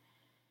were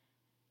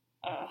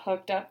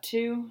hooked up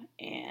to,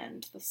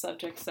 and the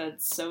subject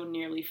said, "So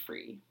nearly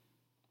free."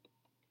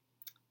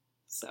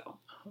 So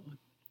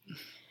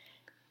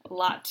a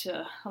lot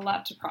to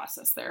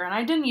process there, and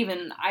I didn't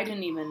even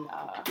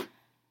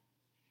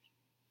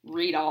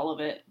read all of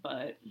it,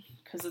 but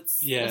because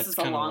this is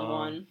a long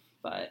one,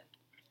 but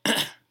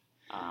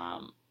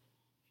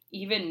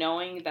even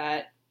knowing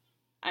that,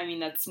 I mean,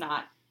 that's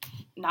not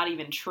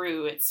even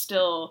true, it's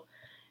still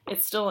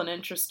an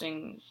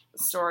interesting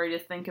story to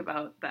think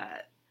about,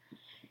 that,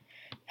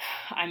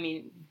 I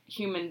mean,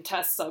 human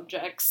test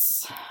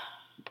subjects.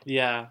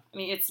 Yeah. I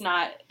mean,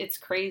 it's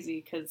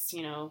crazy, because,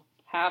 you know,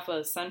 half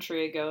a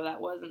century ago, that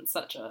wasn't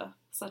such a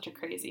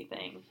crazy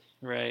thing.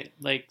 Right.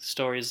 Like,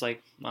 stories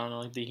like, I don't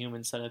know, like the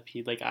human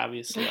centipede, like,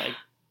 obviously, like,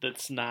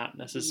 that's not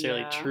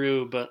necessarily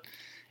true, but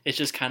it's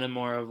just kind of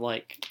more of,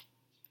 like,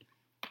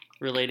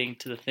 relating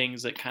to the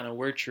things that kind of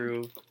were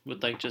true,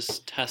 with, like,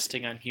 just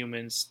testing on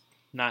humans,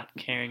 not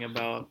caring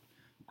about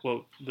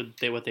what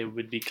they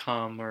would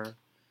become, or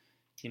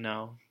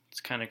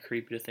it's kind of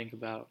creepy to think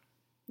about.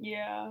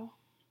 Yeah.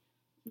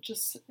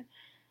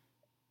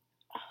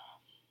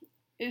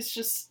 It's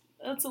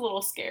a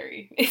little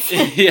scary.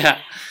 Yeah.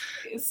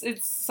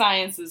 It's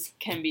sciences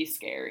can be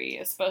scary,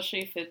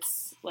 especially if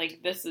it's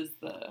like this is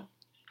the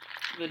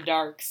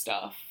dark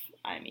stuff.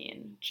 I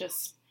mean,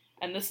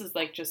 and this is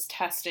like just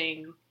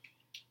testing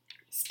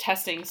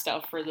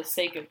stuff for the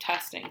sake of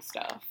testing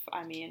stuff.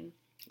 I mean,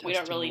 we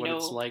don't really know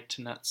what it's like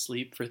to not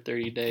sleep for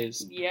 30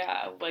 days.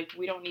 Yeah, like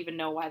we don't even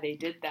know why they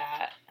did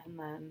that, and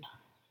then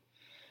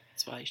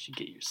that's why you should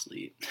get your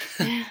sleep.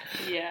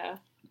 Yeah.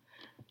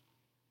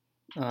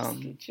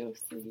 Get your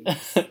sleep.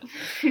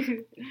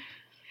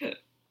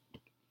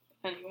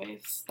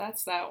 Anyways,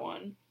 that's that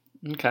one.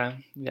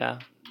 Okay, yeah,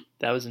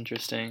 that was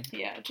interesting.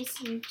 Yeah,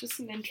 just an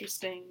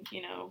interesting,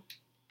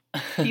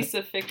 piece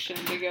of fiction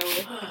to go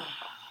with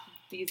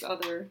these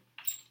other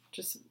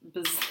just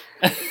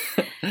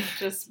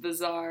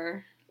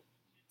bizarre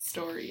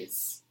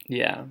stories.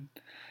 Yeah.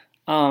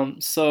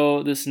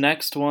 So this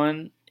next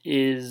one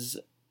is,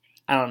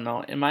 I don't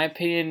know, in my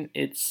opinion,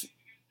 it's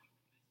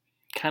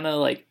kind of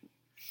like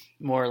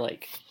more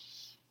like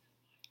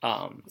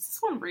is this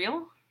one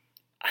real?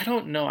 I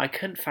don't know. I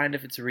couldn't find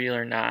if it's real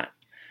or not.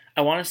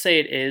 I want to say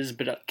it is,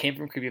 but it came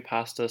from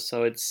creepypasta,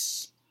 so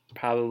it's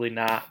probably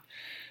not.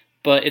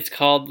 But it's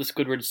called The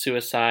Squidward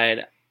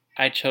Suicide.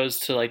 I chose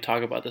to like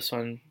talk about this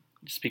one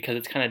just because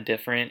it's kind of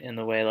different in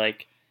the way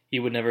like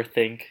you would never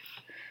think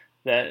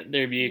that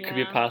there'd be a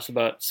creepypasta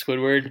about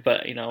Squidward,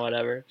 but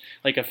whatever.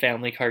 Like a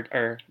family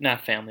or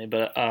not family,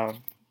 but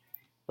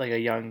like a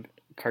young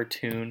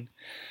cartoon.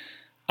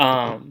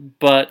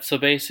 But so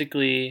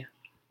basically,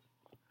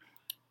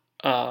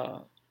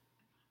 let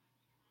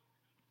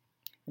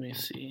me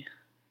see.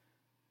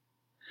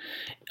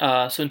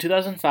 So in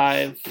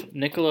 2005,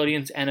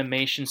 Nickelodeon's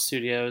animation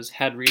studios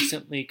had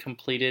recently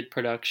completed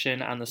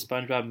production on the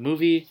SpongeBob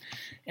movie,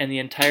 and the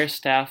entire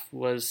staff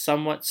was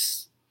somewhat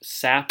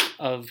sapped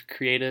of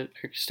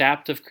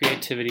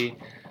creativity,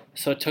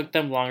 so it took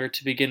them longer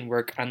to begin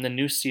work on the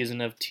new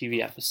season of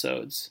TV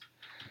episodes.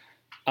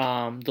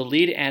 The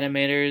lead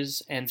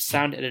animators and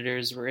sound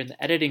editors were in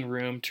the editing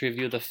room to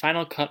review the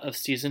final cut of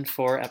Season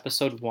 4,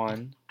 Episode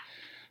 1.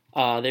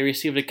 They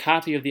received a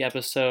copy of the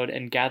episode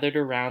and gathered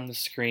around the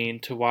screen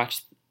to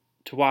watch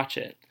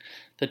it.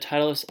 The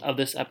title of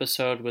this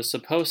episode was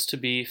supposed to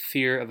be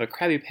Fear of a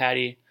Krabby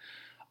Patty,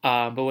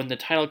 but when the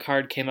title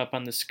card came up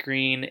on the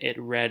screen, it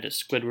read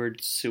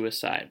Squidward's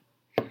Suicide.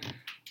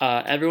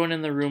 Everyone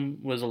in the room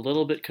was a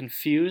little bit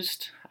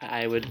confused.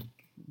 I would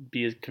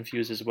be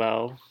confused as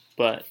well,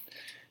 but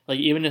like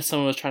even if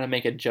someone was trying to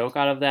make a joke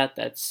out of that,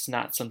 that's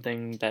not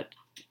something that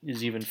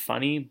is even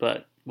funny,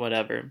 but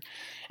whatever.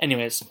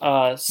 Anyways,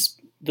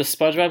 the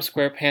SpongeBob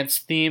SquarePants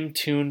theme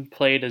tune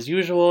played as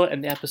usual,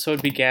 and the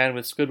episode began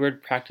with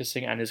Squidward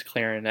practicing on his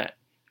clarinet,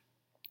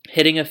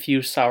 hitting a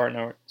few sour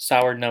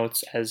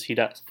notes as he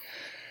does.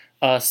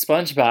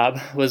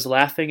 SpongeBob was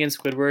laughing and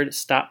Squidward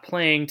stopped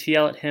playing to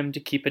yell at him to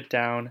keep it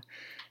down,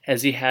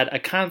 as he had a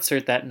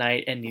concert that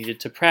night and needed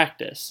to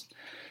practice.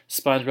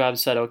 SpongeBob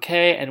said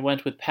okay and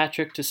went with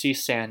Patrick to see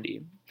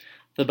Sandy.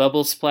 The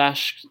bubble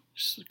splash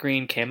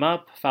screen came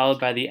up, followed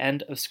by the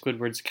end of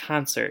Squidward's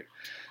concert.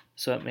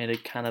 So it made a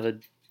kind of a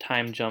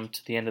time jump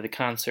to the end of the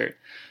concert.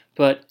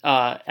 But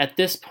at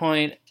this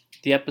point,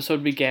 the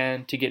episode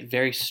began to get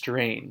very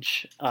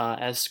strange.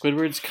 As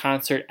Squidward's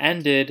concert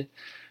ended,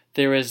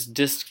 there was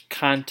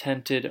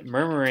discontented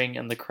murmuring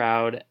in the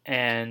crowd,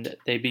 and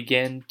they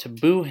began to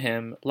boo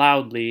him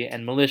loudly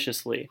and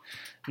maliciously.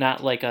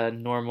 Not like a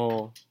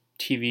normal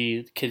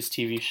kids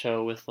TV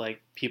show with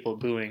like people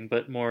booing,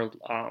 but more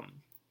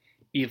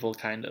evil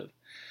kind of.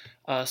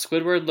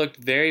 Squidward looked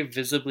very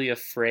visibly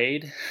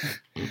afraid.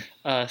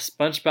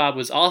 SpongeBob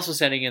was also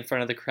standing in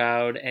front of the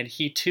crowd, and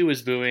he too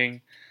was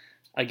booing,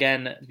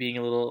 again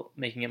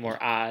making it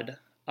more odd.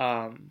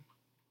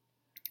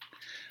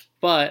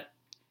 But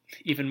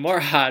even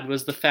more odd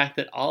was the fact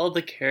that all of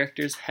the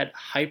characters had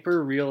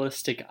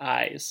hyper-realistic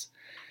eyes.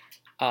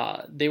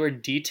 They were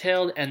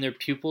detailed and their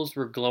pupils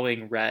were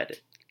glowing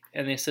red.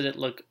 And they said it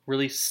looked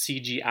really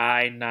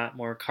CGI, not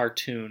more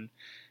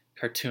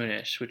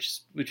cartoonish,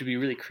 which would be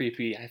really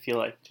creepy, I feel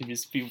like, to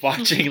just be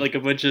watching like a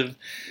bunch of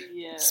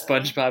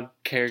SpongeBob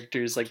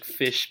characters, like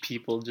fish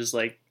people, just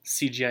like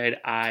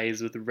CGI'd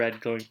eyes with red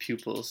glowing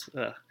pupils.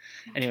 Ugh.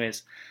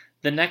 Anyways,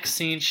 the next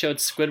scene showed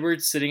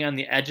Squidward sitting on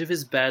the edge of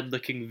his bed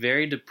looking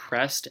very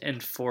depressed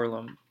and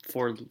forlorn.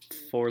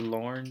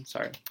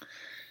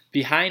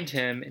 Behind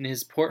him, in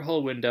his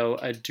porthole window,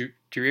 a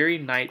dreary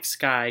night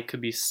sky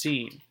could be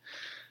seen.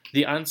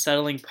 The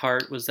unsettling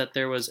part was that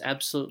there was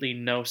absolutely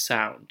no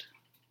sound.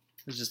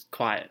 It was just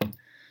quiet.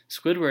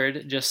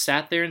 Squidward just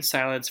sat there in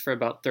silence for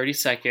about 30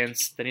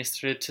 seconds, then he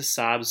started to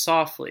sob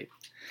softly.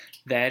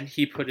 Then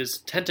he put his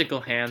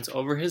tentacle hands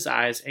over his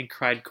eyes and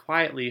cried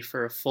quietly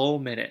for a full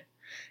minute.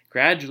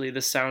 Gradually,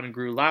 the sound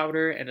grew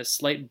louder and a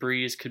slight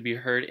breeze could be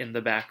heard in the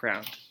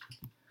background.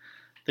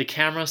 The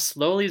camera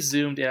slowly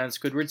zoomed in on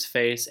Squidward's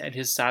face, and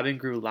his sobbing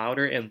grew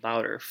louder and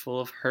louder, full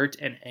of hurt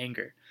and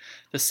anger.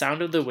 The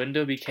sound of the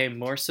window became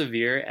more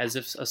severe, as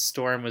if a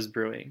storm was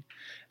brewing.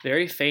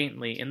 Very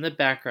faintly, in the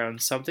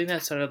background, something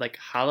that sounded like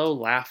hollow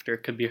laughter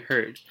could be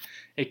heard.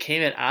 It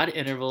came at odd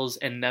intervals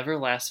and never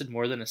lasted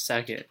more than a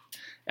second.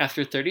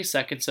 After 30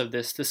 seconds of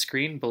this, the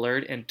screen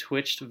blurred and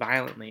twitched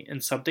violently,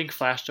 and something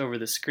flashed over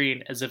the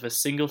screen as if a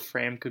single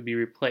frame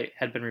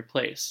had been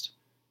replaced.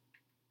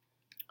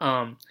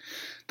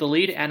 The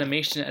lead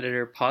animation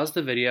editor paused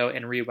the video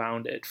and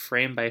rewound it,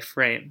 frame by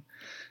frame.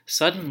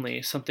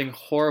 Suddenly, something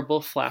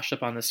horrible flashed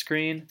up on the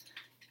screen.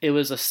 It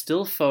was a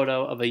still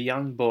photo of a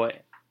young boy.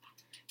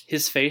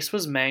 His face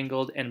was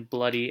mangled and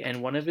bloody,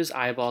 and one of his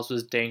eyeballs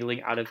was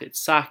dangling out of its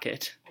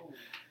socket.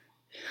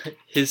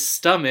 His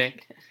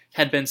stomach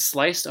had been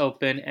sliced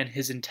open, and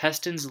his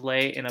intestines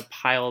lay in a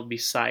pile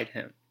beside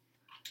him.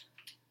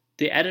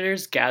 The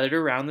editors gathered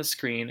around the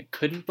screen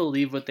couldn't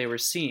believe what they were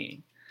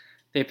seeing.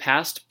 They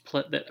pressed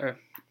play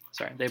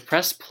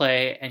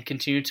and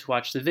continued to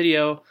watch the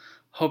video,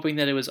 hoping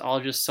that it was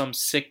all just some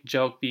sick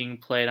joke being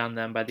played on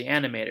them by the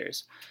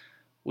animators.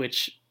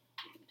 Which,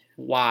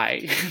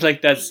 why?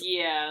 That's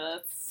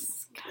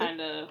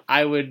kind of...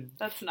 I would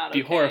that's not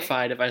be okay.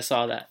 horrified if I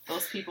saw that.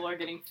 Those people are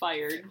getting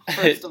fired,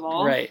 first of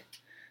all. Right.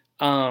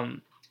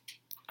 On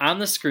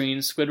the screen,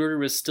 Squidward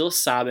was still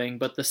sobbing,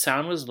 but the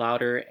sound was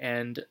louder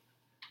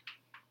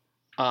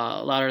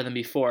than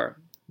before.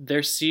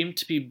 There seemed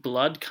to be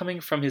blood coming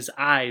from his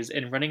eyes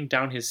and running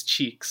down his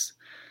cheeks.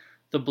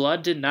 The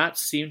blood did not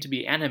seem to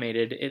be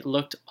animated, it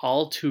looked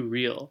all too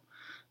real.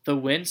 The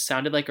wind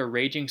sounded like a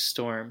raging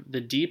storm.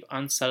 The deep,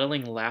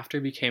 unsettling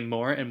laughter became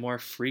more and more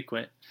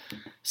frequent.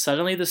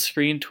 Suddenly the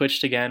screen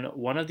twitched again.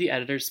 One of the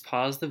editors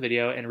paused the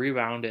video and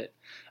rewound it.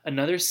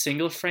 Another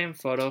single-frame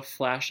photo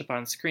flashed up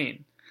on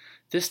screen.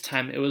 This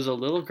time it was a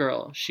little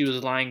girl. She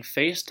was lying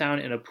face down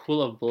in a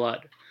pool of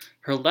blood.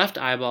 Her left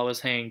eyeball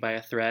was hanging by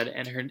a thread,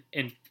 and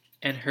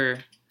her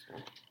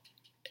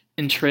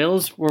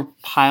entrails were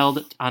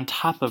piled on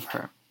top of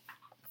her.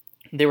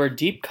 There were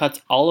deep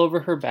cuts all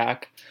over her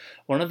back.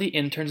 One of the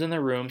interns in the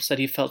room said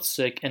he felt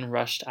sick and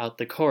rushed out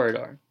the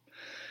corridor.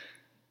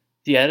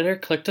 The editor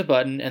clicked a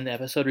button and the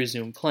episode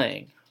resumed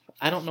playing.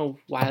 I don't know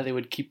why they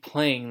would keep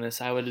playing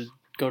this. I would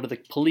go to the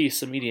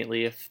police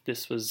immediately if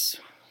this was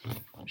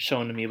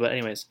shown to me. But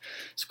anyways,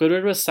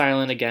 Squidward was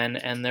silent again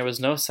and there was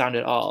no sound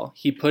at all.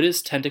 He put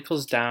his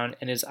tentacles down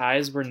and his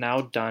eyes were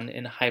now done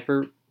in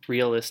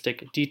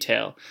hyper-realistic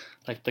detail,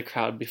 like the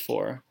crowd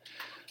before.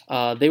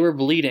 They were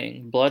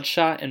bleeding,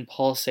 bloodshot and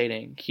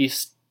pulsating. He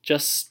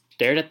just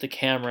stared at the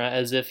camera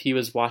as if he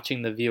was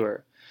watching the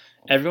viewer.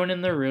 Everyone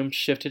in the room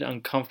shifted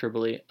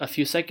uncomfortably. A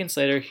few seconds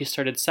later, he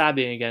started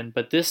sobbing again,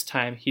 but this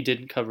time he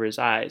didn't cover his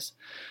eyes.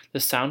 The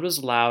sound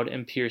was loud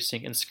and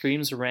piercing, and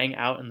screams rang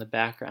out in the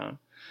background.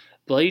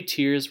 Bloody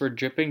tears were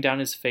dripping down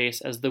his face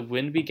as the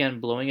wind began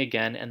blowing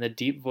again and the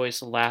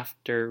deep-voiced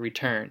laughter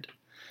returned.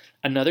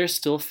 Another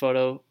still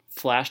photo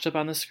flashed up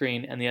on the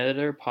screen, and the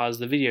editor paused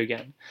the video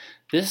again.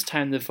 This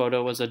time the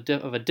photo was of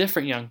a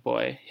different young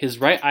boy. His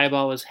right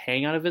eyeball was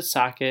hanging out of his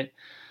socket.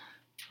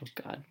 Oh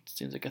god,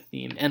 seems like a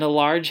theme. And a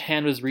large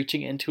hand was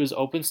reaching into his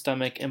open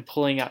stomach and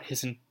pulling out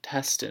his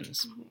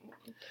intestines.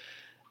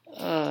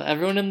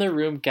 Everyone in the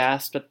room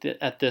gasped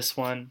at this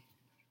one,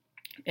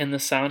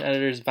 and some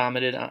editors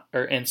vomited on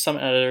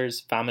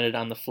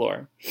the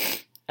floor.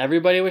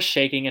 Everybody was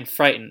shaking and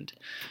frightened.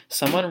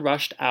 Someone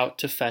rushed out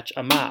to fetch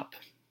a mop.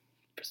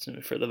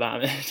 Presumably for the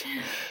vomit.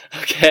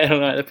 Okay, I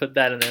don't know how to put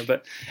that in there.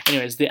 But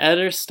anyways, the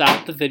editor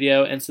stopped the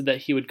video and said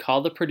that he would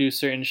call the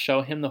producer and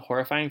show him the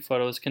horrifying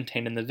photos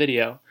contained in the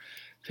video.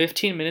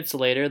 15 minutes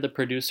later, the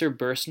producer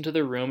burst into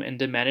the room and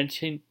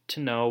demanded to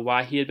know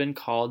why he had been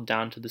called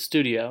down to the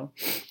studio.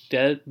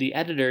 The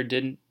editor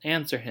didn't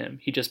answer him.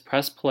 He just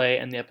pressed play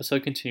and the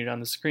episode continued on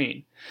the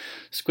screen.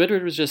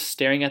 Squidward was just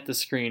staring at the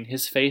screen,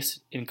 his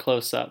face in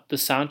close-up. The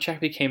soundtrack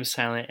became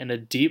silent and a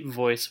deep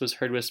voice was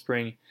heard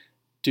whispering,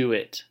 "Do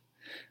it."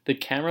 The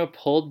camera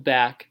pulled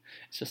back.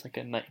 It's just like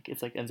a Nike.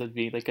 It's like ends up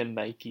being like a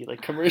Nike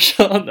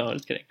commercial. No,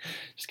 just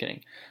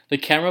kidding. The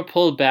camera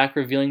pulled back,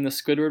 revealing the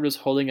Squidward was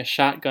holding a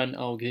shotgun.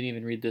 Oh, didn't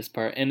even read this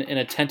part. In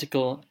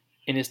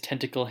his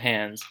tentacle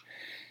hands.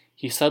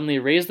 He suddenly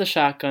raised the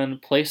shotgun,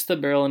 placed the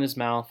barrel in his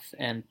mouth,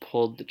 and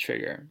pulled the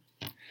trigger.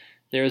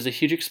 There was a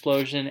huge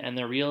explosion, and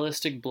the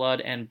realistic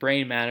blood and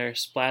brain matter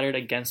splattered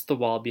against the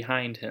wall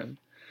behind him.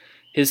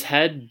 His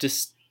head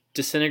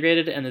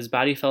disintegrated and his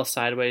body fell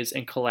sideways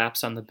and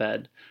collapsed on the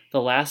bed.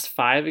 The last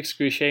 5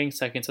 excruciating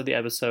seconds of the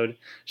episode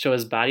show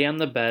his body on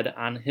the bed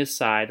on his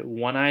side,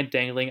 one eye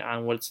dangling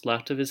on what's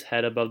left of his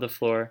head above the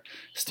floor,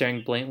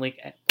 staring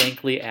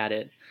blankly at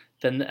it.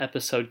 Then the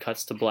episode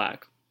cuts to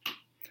black.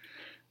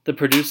 The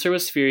producer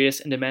was furious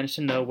and demanded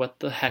to know what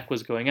the heck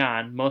was going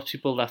on. Most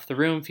people left the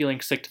room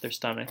feeling sick to their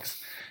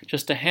stomachs.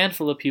 Just a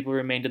handful of people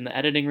remained in the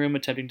editing room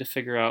attempting to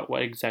figure out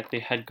what exactly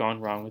had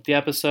gone wrong with the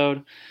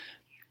episode.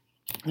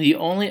 The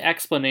only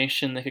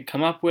explanation they could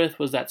come up with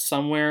was that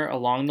somewhere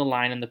along the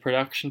line in the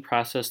production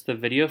process, the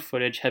video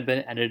footage had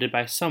been edited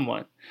by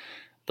someone.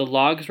 The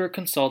logs were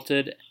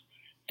consulted,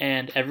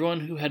 and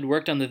everyone who had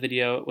worked on the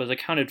video was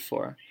accounted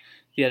for.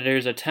 The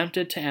editors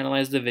attempted to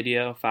analyze the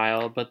video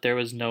file, but there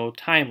was no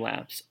time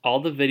lapse.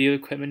 All the video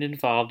equipment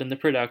involved in the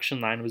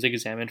production line was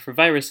examined for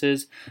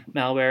viruses,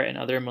 malware, and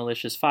other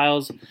malicious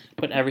files,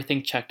 but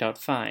everything checked out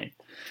fine.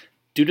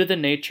 Due to the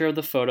nature of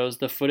the photos,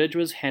 the footage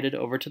was handed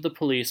over to the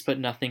police, but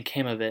nothing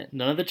came of it.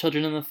 None of the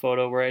children in the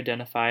photo were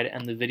identified,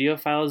 and the video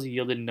files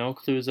yielded no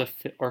clues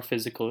or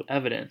physical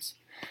evidence.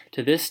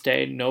 To this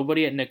day,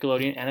 nobody at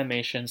Nickelodeon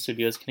Animation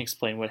Studios can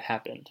explain what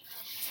happened.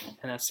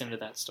 And that's the end of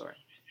that story.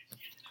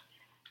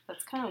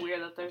 That's kind of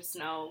weird that there's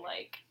no,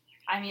 like...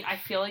 I mean, I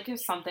feel like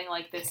if something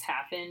like this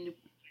happened,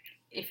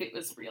 if it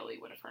was real, we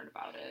would have heard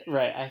about it.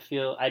 Right, I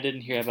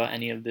didn't hear about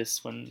any of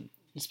this when...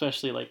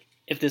 Especially, like,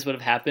 if this would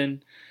have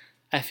happened...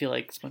 I feel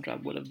like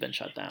SpongeBob would have been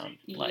shut down.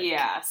 Like,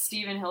 yeah,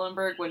 Steven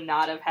Hillenburg would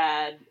not have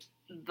had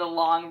the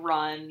long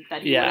run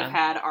that he would have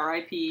had.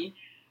 R.I.P.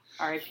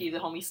 R.I.P. the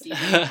homie Steven.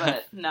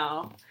 But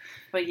no,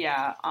 but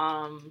yeah,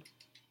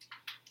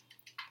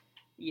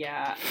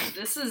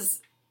 this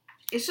is.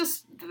 It's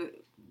just.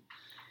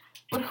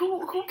 But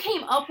who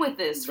came up with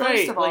this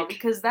first of all?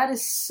 Because that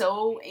is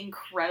so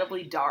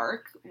incredibly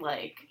dark.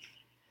 Like,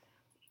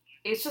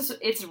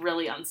 it's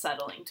really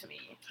unsettling to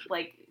me.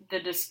 Like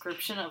the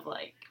description of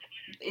like.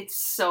 It's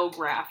so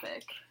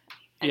graphic.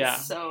 And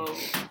so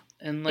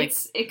and like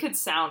it could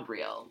sound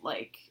real.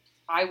 Like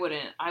I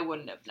wouldn't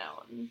have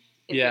known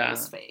if it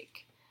was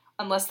fake.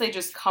 Unless they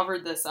just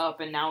covered this up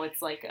and now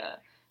it's like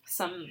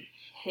some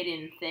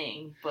hidden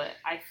thing, but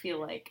I feel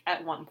like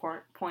at one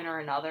point or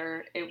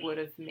another it would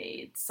have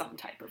made some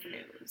type of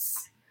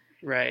news.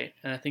 Right.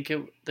 And I think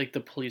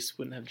the police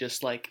wouldn't have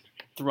just like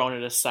thrown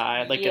it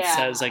aside. Like it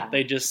says like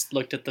they just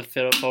looked at the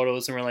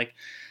photos and were like,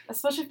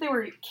 especially if they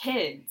were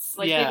kids.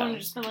 Like, they wouldn't have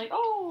just been like,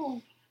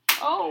 oh,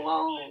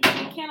 well,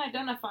 we can't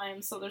identify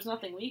him, so there's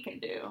nothing we can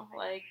do.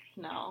 Like,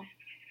 no.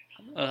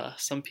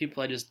 Some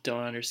people I just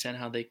don't understand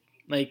how they,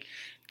 like,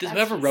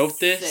 whoever wrote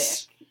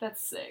this... Sick.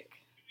 That's sick.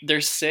 They're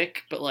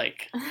sick, but,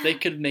 like, they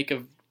could make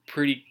a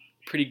pretty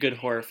good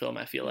horror film,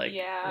 I feel like.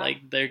 Yeah.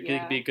 Like, they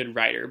could be a good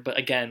writer. But,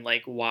 again,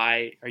 like,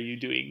 why are you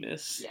doing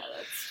this? Yeah,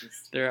 that's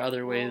just... There are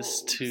other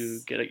ways to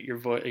get your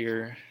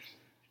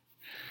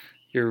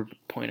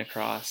point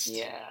across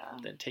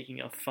than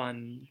taking a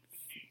fun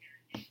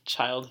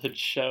childhood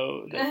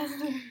show that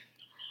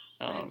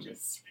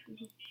just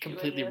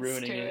completely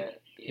ruining it.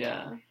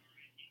 Yeah.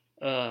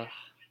 The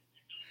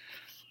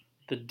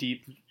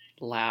deep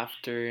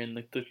laughter and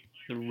the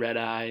red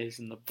eyes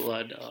and the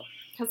blood.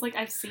 Because like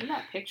I've seen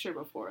that picture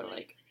before,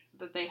 like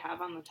that they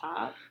have on the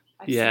top.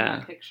 I've seen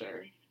that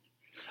picture.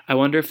 I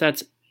wonder if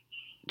that's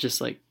just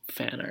like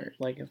fan art,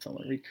 like if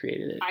someone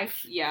recreated it. I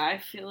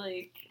feel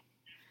like.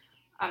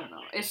 I don't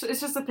know. It's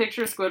just a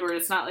picture of Squidward.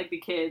 It's not like the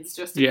kids,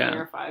 just to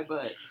clarify.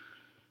 But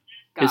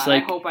God, it's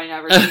like... I hope I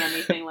never see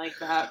anything like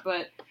that.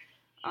 But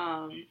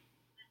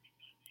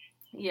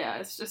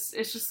it's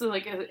just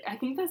like I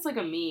think that's like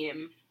a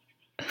meme.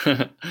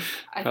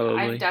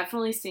 I've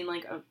definitely seen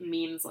like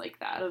memes like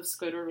that of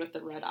Squidward with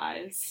the red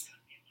eyes.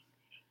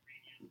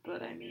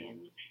 But I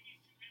mean,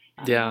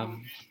 I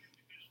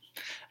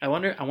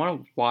wonder. I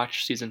want to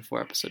watch season 4,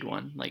 episode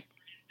 1. Like,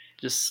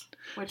 just.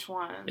 Which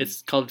one?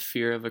 It's called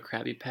Fear of a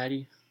Krabby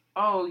Patty.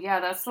 Oh,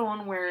 yeah, that's the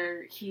one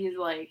where he,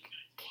 like,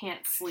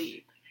 can't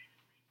sleep.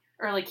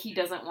 Or, like, he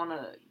doesn't want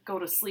to go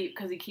to sleep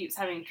because he keeps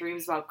having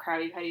dreams about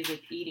Krabby Patties,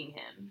 like, eating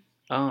him.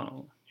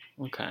 Oh,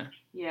 okay.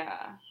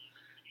 Yeah.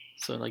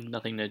 So, like,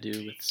 nothing to do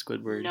with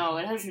Squidward? No,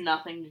 it has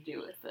nothing to do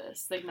with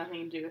this. Like,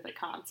 nothing to do with a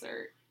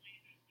concert.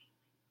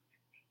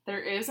 There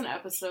is an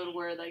episode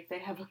where, like, they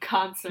have a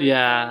concert.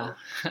 Yeah.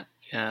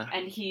 Yeah.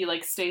 And he,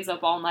 like, stays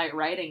up all night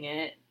writing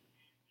it.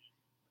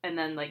 And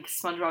then, like,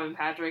 SpongeBob and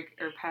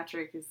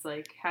Patrick is,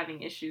 like,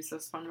 having issues, so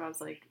SpongeBob's,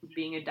 like,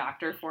 being a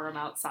doctor for him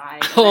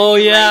outside. Oh,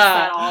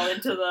 yeah! That all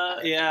into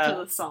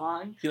the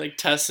song. He, like,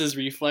 tests his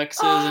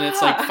reflexes, and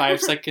it's, like, 5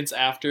 seconds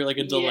after, like,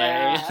 a delay.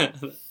 Yeah.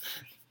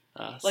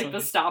 Like,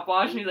 the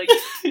stopwatch, and he's like...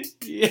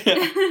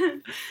 Yeah.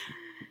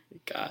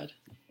 God.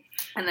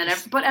 And then,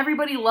 but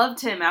everybody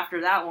loved him after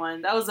that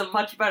one. That was a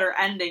much better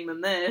ending than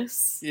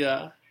this.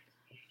 Yeah.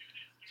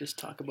 Just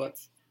talk about...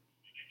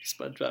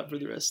 SpongeBob for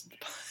the rest of the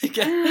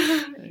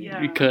podcast.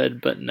 Yeah. We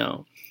could, but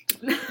no.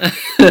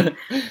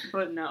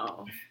 But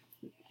no.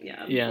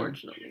 Yeah,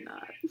 unfortunately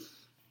not.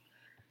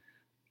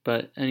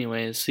 But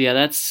anyways, so yeah,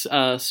 that's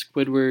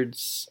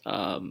Squidward's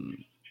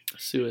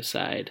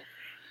suicide.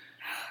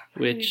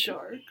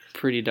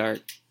 Pretty dark.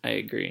 I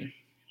agree.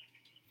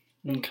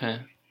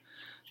 Okay.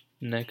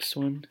 Next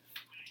one.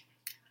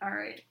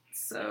 Alright,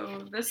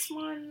 so this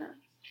one...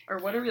 Or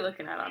what are we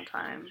looking at on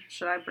time?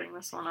 Should I bring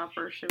this one up,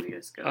 or should we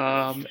just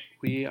go?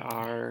 We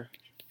are,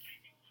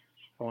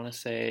 I want to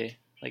say,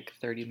 like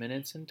 30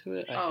 minutes into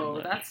it.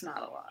 That's not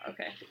a lot.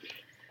 Okay.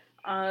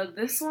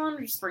 This one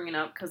I'm just bringing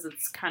up because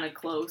it's kind of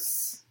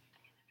close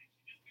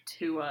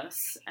to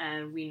us,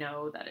 and we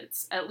know that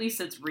at least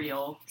it's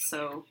real.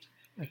 So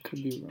I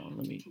could be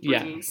wrong.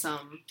 Bringing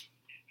some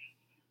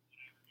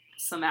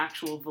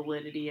actual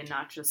validity and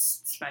not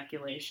just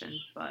speculation.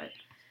 But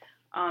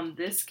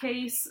this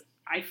case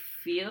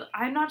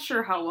I'm not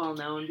sure how well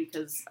known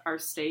because our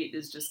state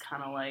is just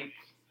kind of like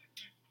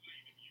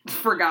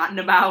forgotten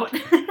about.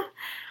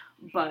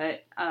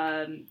 But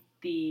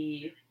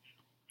the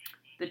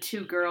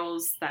two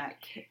girls that,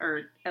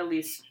 or at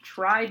least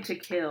tried to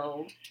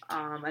kill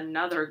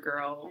another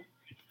girl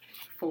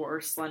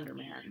for Slender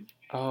Man.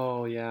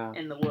 Oh, yeah.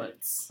 In the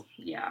woods.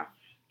 Yeah.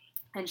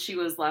 And she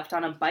was left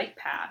on a bike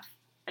path.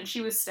 And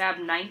she was stabbed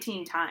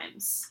 19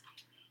 times.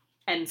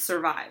 And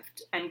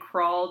survived. And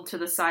crawled to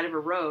the side of a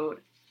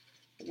road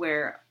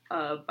where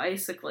a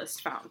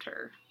bicyclist found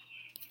her.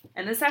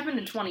 And this happened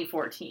in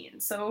 2014.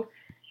 So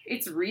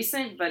it's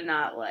recent, but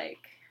not like,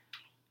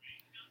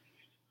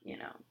 you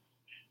know.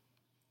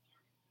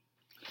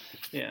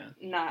 Yeah.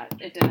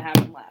 It didn't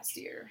happen last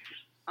year.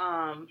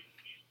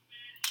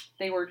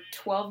 They were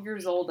 12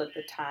 years old at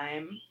the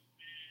time,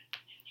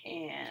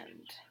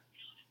 and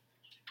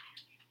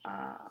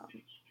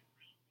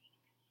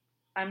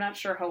I'm not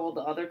sure how old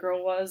the other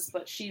girl was,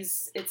 but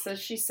it says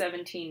she's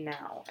 17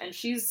 now, and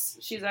she's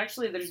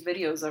actually, there's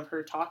videos of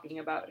her talking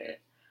about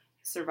it,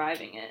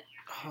 surviving it.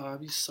 Oh,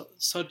 I'd be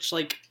such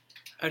like,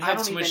 I'd I have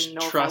don't so even much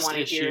know trust if I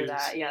want to hear issues.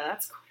 that. Yeah,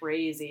 that's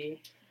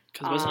crazy.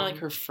 Because wasn't it like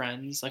her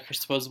friends, like her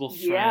supposable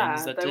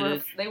friends that did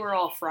it? They were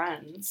all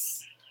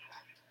friends.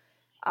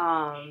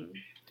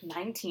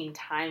 19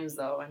 times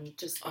though, and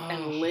just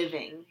and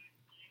living.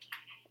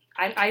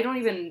 I don't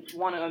even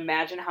want to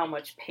imagine how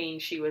much pain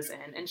she was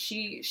in, and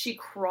she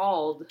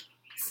crawled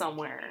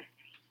somewhere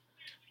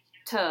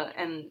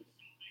and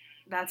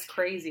that's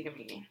crazy to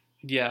me.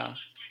 Yeah,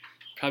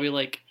 probably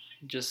like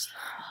just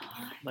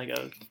like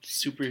a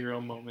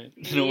superhero moment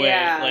in a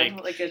way.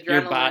 Like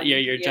adrenaline.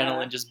 Your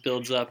adrenaline just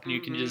builds up, and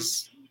you can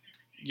just,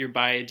 your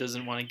body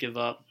doesn't want to give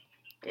up.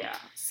 Yeah.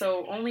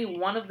 So only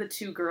one of the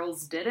two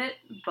girls did it,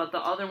 but the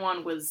other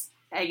one was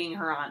egging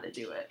her on to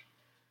do it.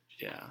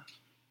 Yeah.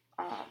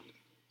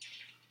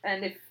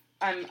 And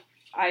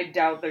I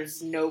doubt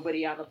there's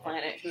nobody on the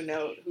planet who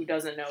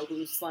doesn't know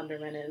who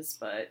Slenderman is,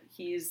 but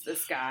he's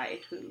this guy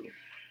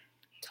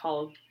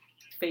tall,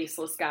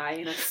 faceless guy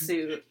in a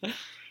suit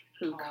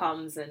who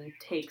comes and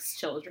takes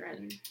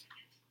children.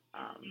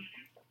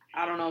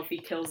 I don't know if he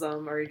kills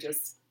them or he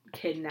just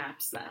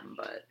kidnaps them,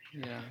 but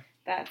yeah,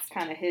 that's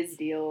kind of his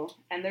deal.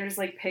 And there's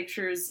like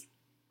pictures,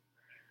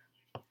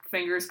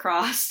 fingers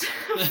crossed,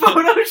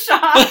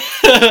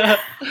 Photoshop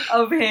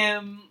of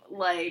him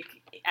like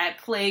at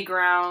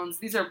playgrounds.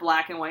 These are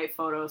black and white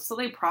photos, so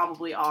they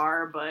probably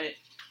are, but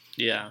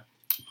yeah,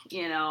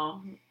 you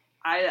know,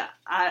 I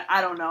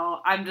don't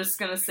know. I'm just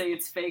gonna say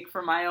it's fake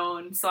for my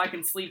own, so I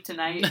can sleep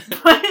tonight.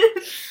 But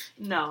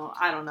no,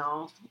 I don't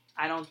know.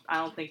 I don't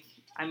think.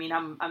 I mean,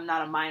 I'm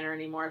not a minor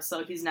anymore,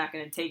 so he's not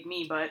gonna take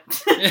me. But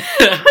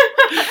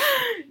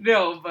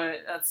no,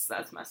 but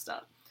that's messed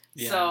up.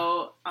 Yeah.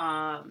 So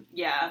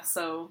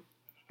so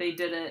they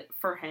did it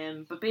for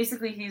him. But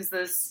basically, he's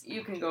this.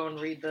 You can go and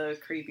read the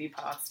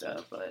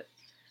creepypasta, but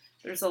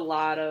there's a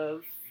lot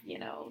of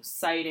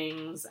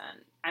sightings,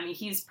 and I mean,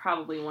 he's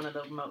probably one of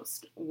the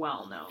most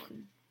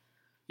well-known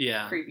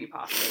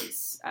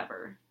creepypastas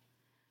ever.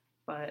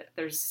 But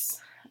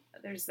there's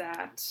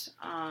that.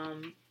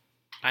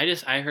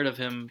 I heard of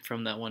him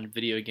from that one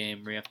video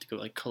game where you have to go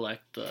like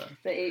collect the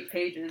 8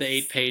 pages. The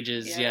 8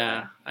 pages,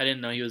 yeah. I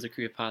didn't know he was a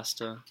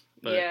creepypasta,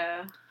 but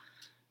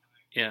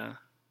yeah.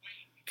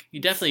 He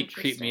definitely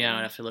creeped me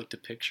out after I looked at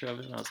a picture of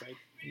him. I was like,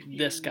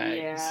 this guy.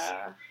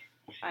 Yeah.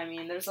 I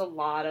mean, there's a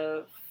lot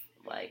of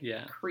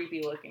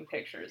creepy looking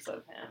pictures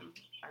of him.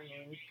 I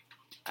mean,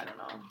 I don't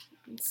know.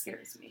 It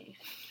scares me.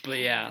 But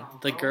yeah,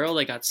 the girl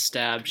that got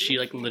stabbed, she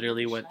like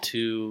literally went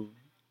to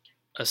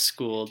a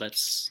school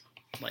that's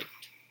like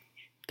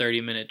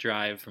 30-minute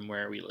drive from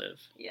where we live.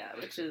 Yeah,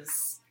 which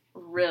is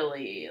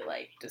really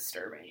like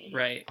disturbing.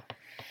 Right.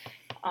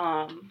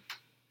 And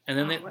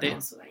then what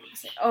else was I gonna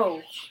say?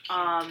 Oh,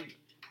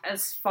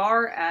 as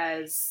far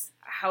as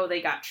how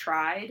they got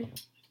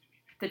tried,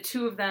 the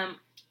two of them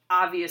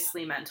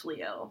obviously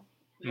mentally ill.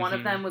 One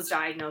of them was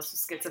diagnosed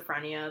with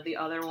schizophrenia. The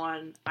other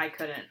one, I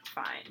couldn't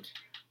find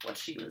what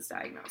she was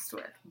diagnosed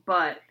with.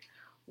 But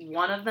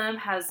one of them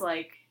has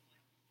like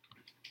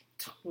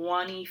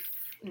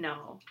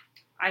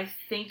I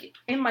think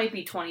it might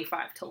be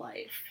 25 to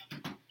life.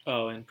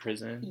 Oh, in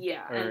prison?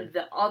 Yeah, and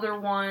the other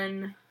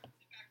one,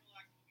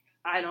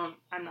 I'm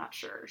not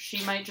sure.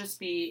 She might just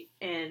be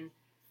in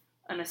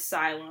an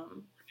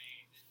asylum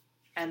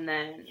and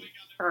then,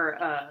 or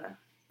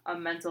a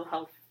mental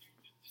health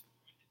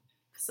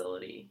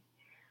facility.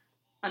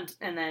 And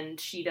then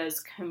she does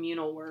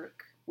communal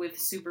work with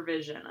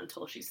supervision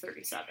until she's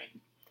 37.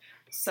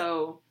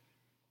 So,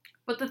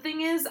 but the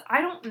thing is,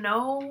 I don't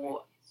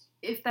know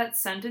if that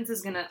sentence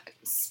is going to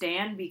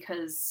stand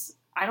because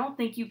I don't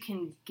think you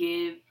can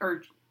give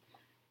or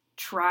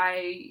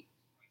try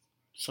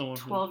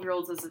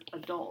 12-year-olds as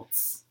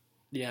adults.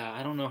 Yeah,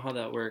 I don't know how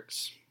that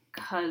works.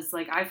 Because,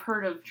 like, I've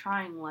heard of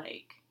trying,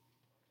 like,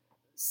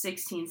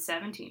 16,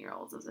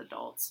 17-year-olds as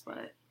adults,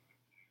 but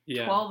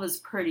Yeah. 12 is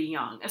pretty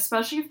young,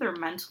 especially if they're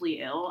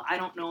mentally ill. I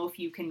don't know if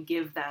you can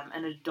give them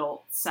an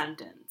adult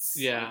sentence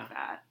like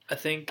that. I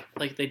think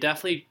like they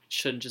definitely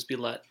shouldn't just be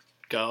let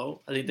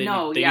go. I think they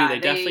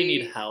definitely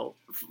need help.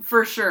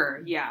 For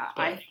sure. Yeah.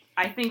 But,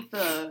 I think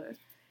the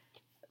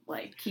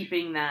like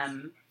keeping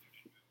them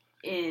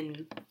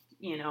in,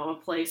 a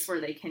place where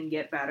they can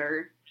get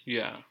better.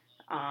 Yeah.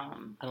 I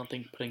don't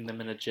think putting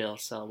them in a jail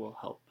cell will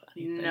help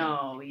anything.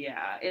 No,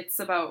 yeah. It's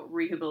about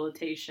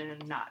rehabilitation,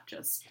 not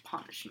just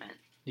punishment.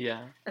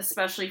 Yeah.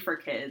 Especially for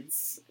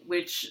kids,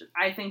 which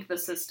I think the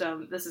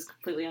system, this is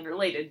completely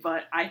unrelated,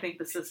 but I think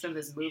the system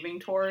is moving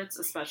towards,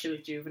 especially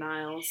with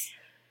juveniles.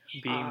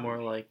 Being more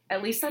like...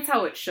 At least that's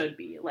how it should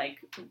be. Like,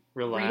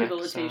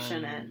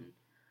 rehabilitation on, and,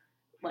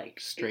 like...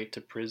 straight to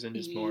prison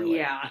is more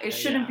yeah, it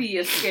shouldn't be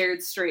a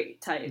scared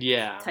straight type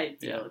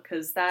deal,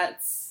 because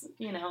that's,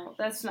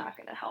 that's not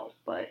going to help,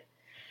 but...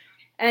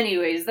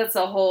 Anyways, that's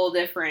a whole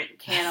different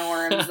can of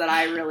worms that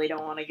I really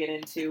don't want to get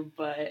into,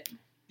 but...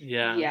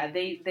 Yeah,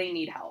 they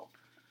need help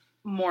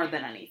more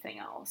than anything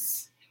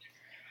else.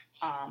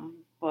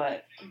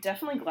 But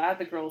definitely glad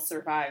the girl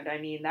survived. I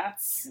mean,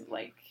 that's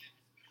like,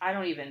 I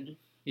don't even...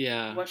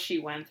 Yeah. What she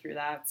went through,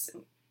 that's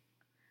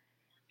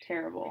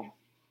terrible.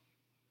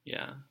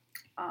 Yeah.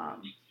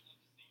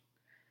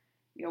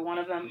 One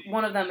of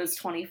them is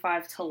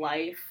 25 to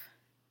life.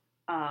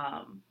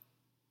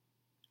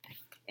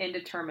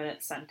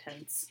 Indeterminate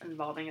sentence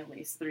involving at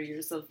least 3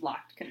 years of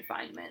locked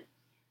confinement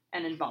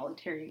and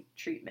involuntary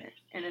treatment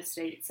in a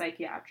state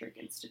psychiatric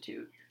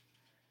institute,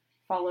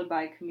 followed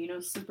by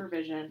communal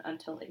supervision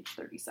until age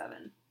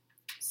 37.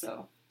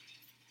 So,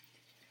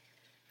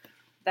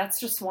 that's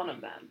just one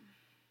of them.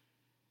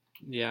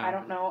 Yeah. I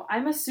don't know.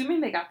 I'm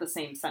assuming they got the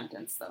same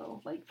sentence,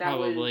 though. Like that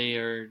Probably,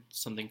 or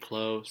something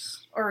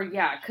close. Or,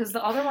 yeah, because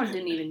the other one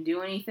didn't even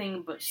do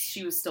anything, but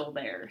she was still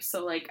there.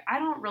 So, like, I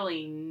don't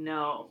really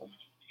know.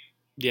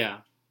 Yeah.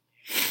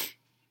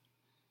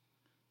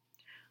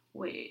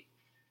 Wait.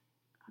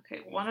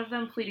 Okay, one of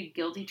them pleaded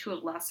guilty to a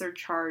lesser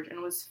charge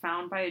and was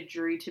found by a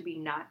jury to be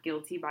not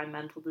guilty by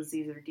mental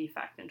disease or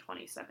defect in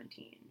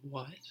 2017.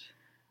 What?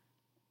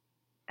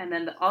 And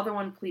then the other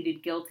one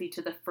pleaded guilty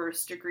to the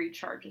first-degree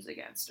charges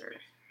against her.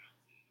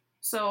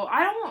 So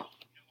I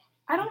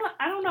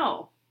don't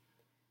know.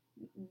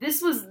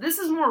 This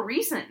is more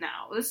recent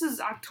now. This is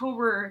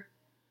October.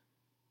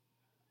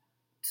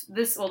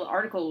 The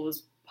article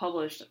was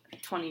published in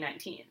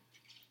 2019.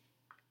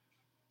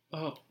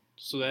 Oh,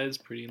 so that is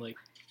pretty like.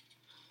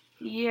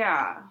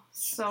 Yeah,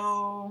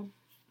 so...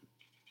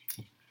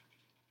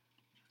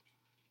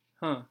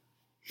 Huh.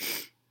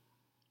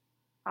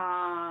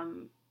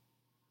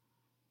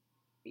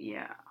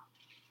 Yeah.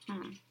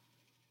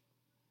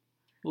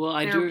 Well,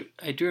 I do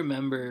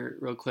remember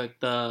real quick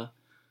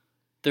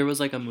there was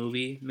like a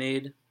movie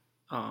made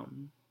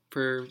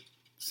for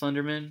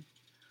Slenderman,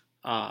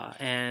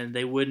 and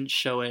they wouldn't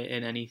show it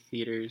in any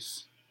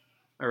theaters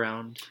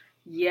around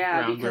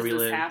because where we this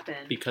live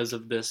happened. because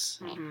of this.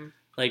 Mm-hmm.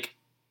 Like,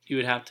 you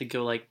would have to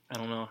go like, I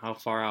don't know how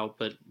far out,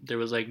 but there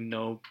was like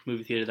no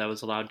movie theater that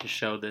was allowed to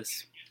show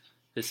this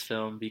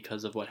film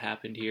because of what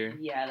happened here.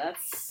 Yeah,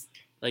 that's...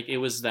 Like, it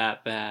was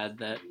that bad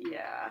that...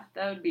 Yeah,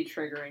 that would be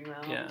triggering,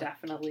 though, yeah.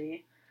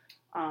 Definitely.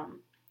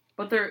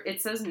 But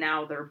it says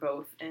now they're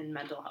both in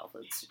mental health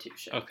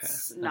institutions. Okay,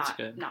 that's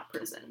good. Not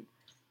prison.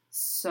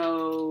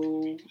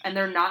 So... And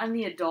they're not in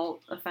the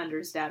adult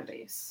offenders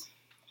database.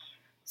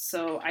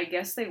 So I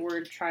guess they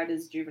were tried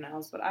as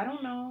juveniles, but I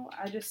don't know.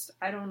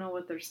 I don't know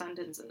what their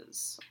sentence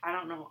is. I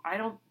don't know.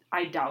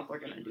 I doubt they're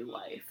going to do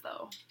life,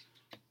 though.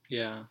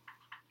 Yeah.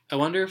 I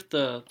wonder if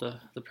the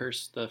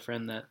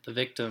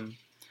victim...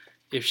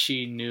 if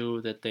she knew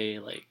that they,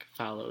 like,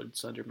 followed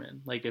Slenderman.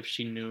 Like, if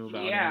she knew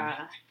about him.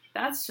 Yeah,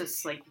 that's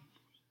just, like...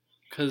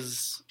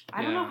 Because...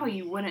 I don't know how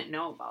you wouldn't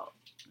know about,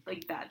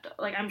 like, that.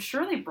 Like, I'm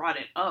sure they brought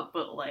it up,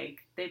 but, like,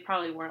 they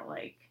probably weren't,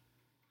 like...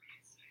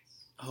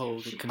 Oh,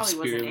 the she conspiracy.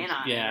 Probably wasn't in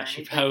on yeah, it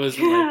she probably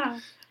wasn't,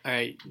 like,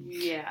 alright.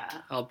 Yeah.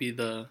 I'll be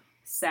the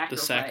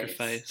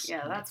sacrifice.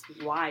 Yeah, that's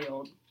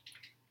wild.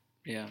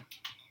 Yeah.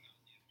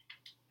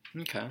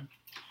 Okay.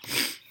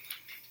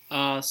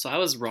 So I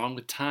was wrong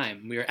with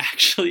time. We were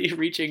actually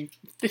reaching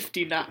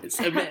 59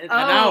 an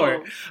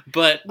hour.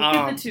 But look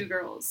at the two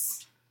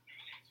girls.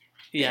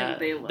 Yeah,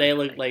 they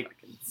look like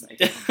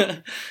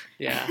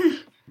yeah.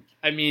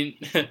 I mean,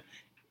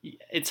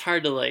 it's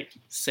hard to like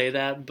say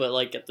that, but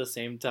like at the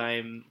same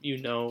time,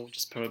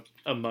 just from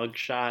a mug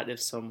shot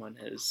if someone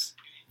is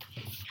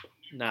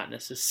not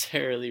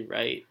necessarily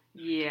right.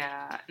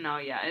 Yeah. No,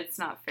 yeah, it's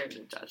not fair to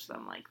judge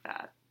them like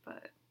that,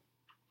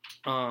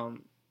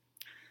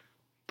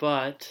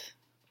 But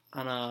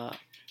on a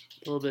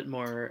little bit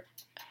more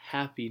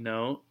happy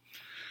note,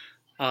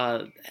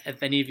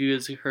 if any of you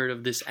have heard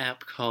of this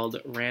app called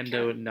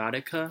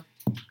Randonautica,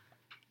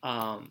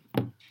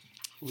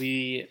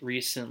 we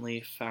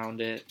recently found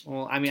it.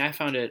 Well, I mean, I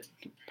found it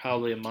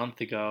probably a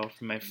month ago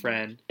from my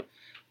friend,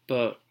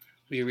 but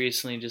we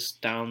recently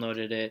just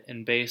downloaded it,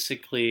 and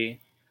basically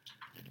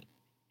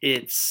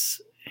it's...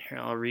 Here,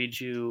 I'll read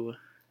you...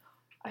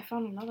 I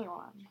found another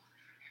one.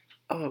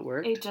 Oh, it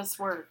worked? It just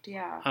worked,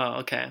 yeah. Oh,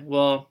 okay.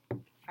 Well,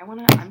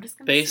 I'm just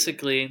gonna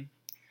basically,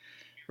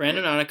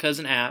 Randonautica is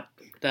an app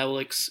that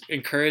will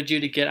encourage you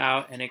to get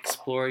out and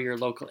explore your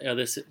local.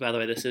 By the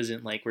way, this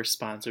isn't like we're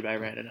sponsored by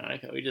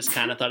Randonautica. We just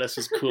kind of thought this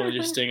was cool,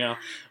 just doing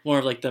more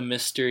of like the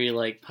mystery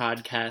like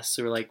podcasts.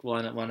 So we're like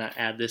want to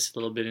add this a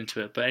little bit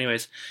into it. But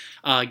anyways,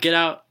 get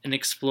out and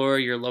explore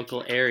your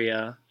local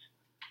area.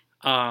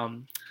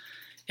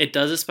 It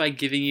does this by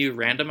giving you a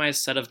randomized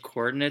set of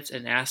coordinates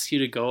and asks you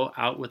to go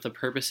out with a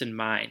purpose in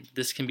mind.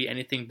 This can be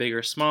anything big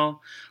or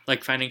small,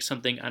 like finding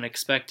something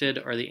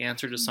unexpected or the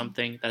answer to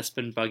something that's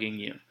been bugging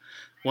you.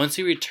 Once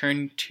you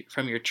return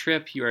from your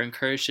trip, you are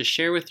encouraged to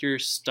share with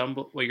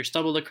what you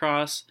stumbled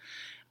across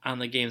on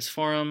the game's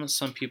forum.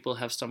 Some people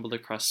have stumbled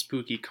across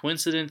spooky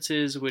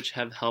coincidences, which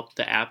have helped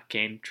the app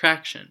gain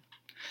traction.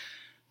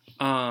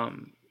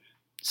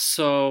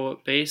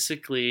 So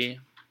basically,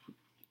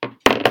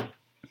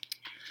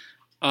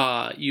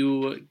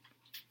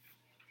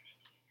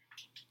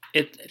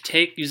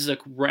 uses a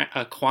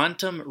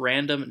quantum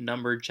random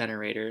number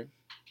generator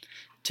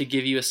to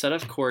give you a set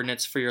of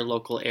coordinates for your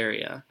local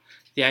area.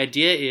 The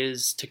idea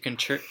is to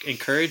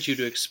encourage you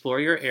to explore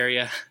your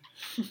area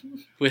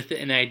with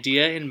an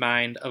idea in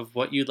mind of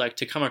what you'd like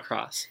to come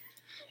across.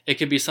 It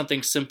could be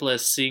something simple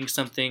as seeing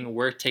something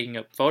worth taking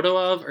a photo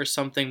of, or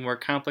something more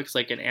complex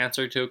like an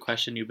answer to a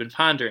question you've been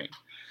pondering.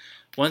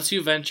 Once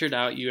you've ventured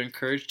out, you're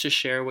encouraged to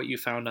share what you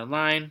found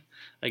online.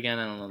 Again,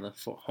 I don't know the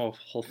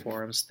whole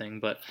forums thing,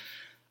 but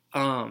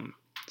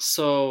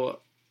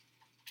so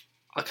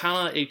I'll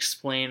kind of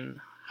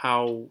explain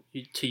how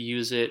to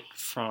use it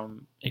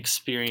from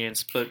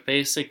experience. But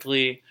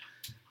basically,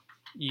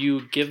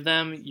 you give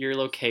them your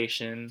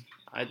location.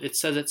 It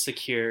says it's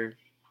secure,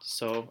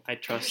 so I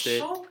trust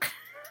it.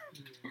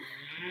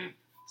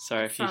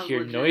 Sorry if you hear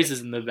legit.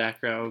 Noises in the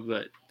background,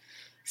 but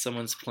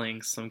someone's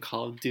playing some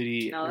Call of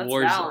Duty No, that's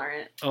Warzone.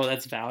 Valorant. Oh,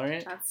 that's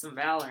Valorant? That's some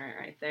Valorant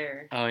right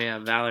there. Oh, yeah,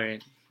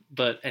 Valorant.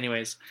 But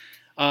anyways,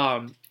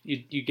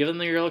 you give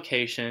them your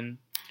location,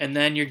 and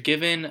then you're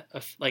given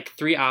like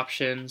 3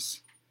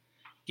 options,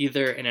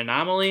 either an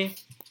anomaly,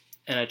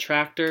 an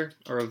attractor,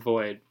 or a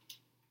void.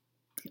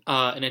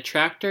 An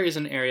attractor is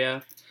an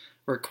area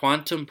where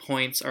quantum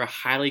points are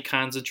highly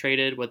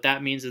concentrated. What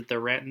that means is the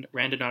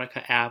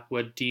Randonautica app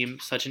would deem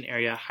such an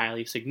area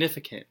highly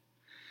significant.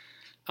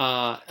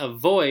 A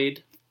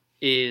void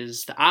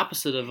is the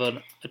opposite of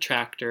an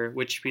attractor,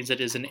 which means it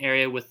is an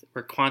area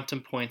where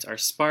quantum points are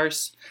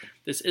sparse.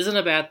 This isn't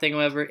a bad thing,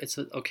 however. It's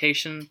a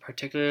location,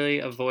 particularly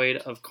a void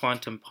of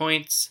quantum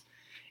points.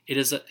 It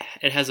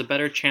has a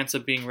better chance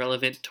of being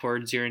relevant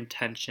towards your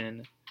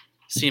intention,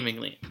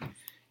 seemingly.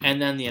 And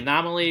then the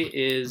anomaly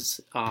is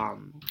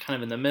kind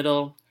of in the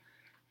middle.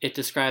 It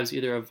describes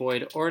either a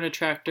void or an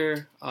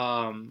attractor.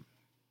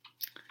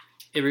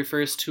 It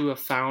refers to a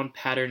found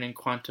pattern in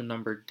quantum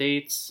number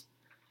dates.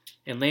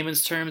 In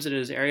layman's terms, it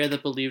is an area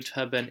that believed to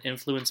have been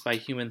influenced by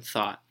human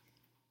thought.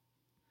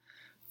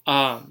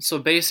 So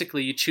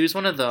basically, you choose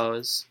one of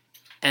those,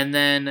 and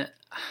then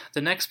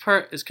the next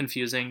part is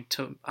confusing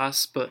to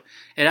us, but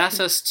it asks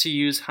us to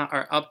use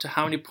up to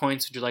how many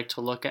points would you like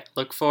to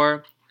look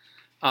for.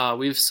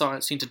 We've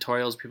seen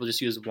tutorials people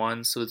just use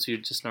 1, so you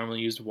just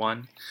normally use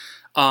 1.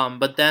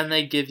 But then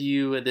they give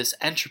you this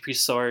entropy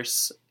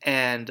source,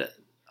 and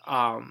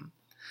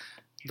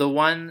the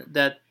one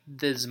that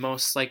is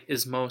most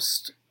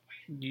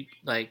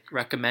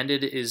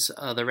recommended is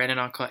the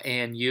Randonautica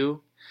ANU,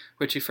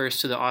 which refers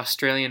to the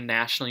Australian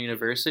National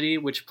University,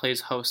 which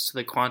plays host to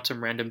the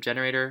quantum random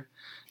generator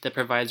that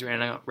provides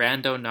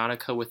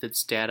Randonautica with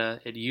its data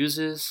it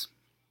uses.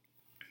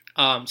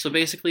 So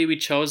basically, we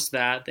chose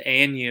that, the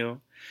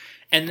ANU,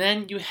 and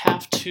then you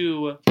have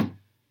to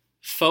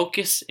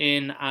focus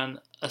in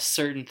on a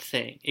certain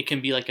thing. It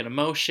can be like an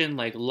emotion,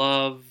 like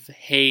love,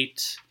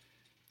 hate,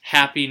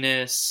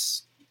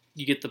 happiness.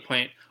 You get the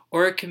point.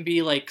 Or it can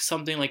be like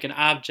something like an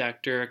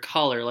object or a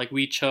color. Like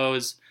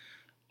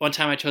one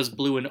time I chose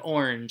blue and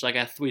orange. Like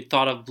we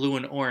thought of blue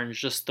and orange,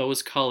 just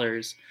those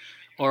colors.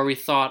 Or we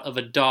thought of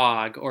a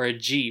dog or a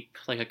Jeep,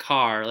 like a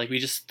car. Like we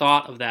just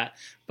thought of that.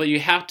 But you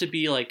have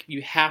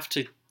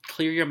to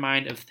clear your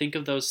mind and think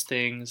of those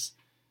things,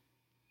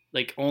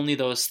 like only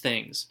those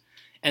things.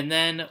 And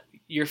then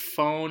your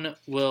phone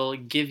will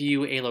give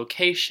you a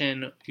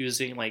location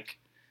using like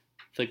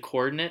the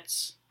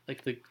coordinates,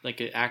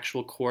 like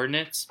actual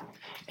coordinates.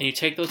 And you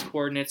take those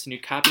coordinates and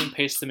you copy and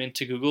paste them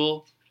into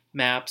Google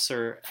Maps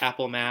or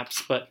Apple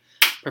Maps, but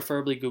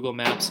preferably Google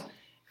Maps.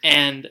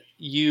 And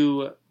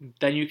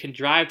then you can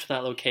drive to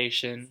that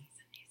location,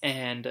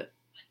 and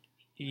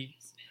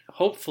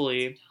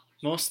hopefully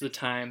most of the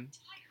time,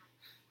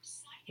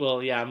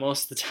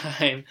 whatever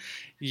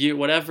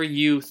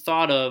you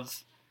thought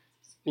of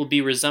will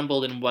be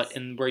resembled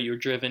in where you're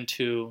driven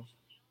to.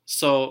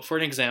 So, for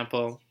an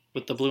example,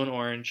 with the blue and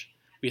orange,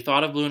 we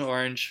thought of blue and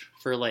orange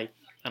for like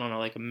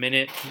a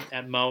minute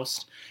at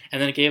most, and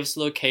then it gave us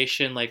the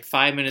location like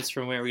 5 minutes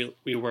from where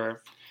we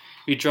were.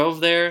 We drove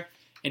there,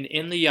 and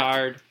in the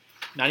yard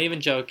not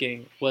even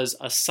joking, was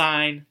a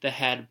sign that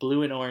had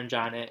blue and orange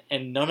on it,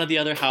 and none of the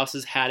other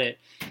houses had it,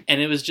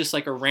 and it was just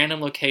like a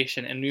random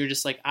location, and we were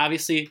just like,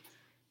 obviously,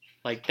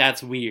 like,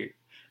 that's weird.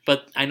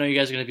 But I know you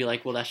guys are going to be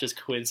like, well, that's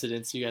just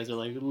coincidence. You guys are,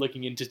 like,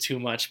 looking into too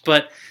much.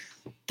 But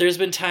there's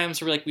been times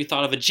where, like, we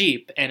thought of a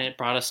Jeep, and it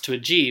brought us to a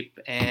Jeep,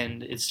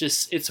 and it's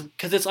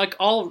because it's, like,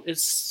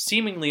 it's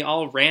seemingly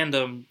all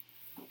random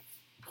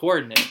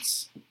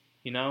coordinates,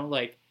 you know?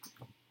 Like,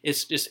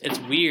 it's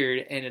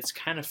weird, and it's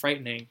kind of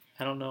frightening.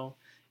 I don't know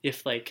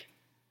if, like,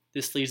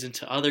 this leads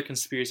into other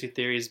conspiracy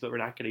theories, but we're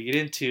not going to get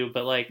into.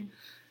 But, like,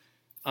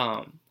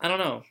 I don't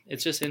know.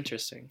 It's just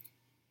interesting.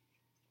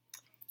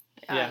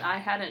 Yeah. I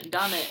hadn't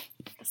done it,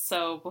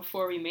 so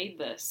before we made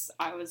this,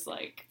 I was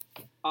like,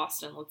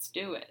 Austin, let's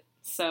do it.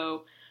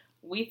 So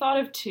we thought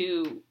of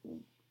 2,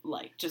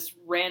 like, just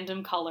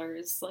random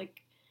colors,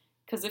 like,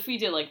 because if we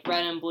did, like,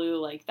 red and blue,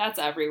 like, that's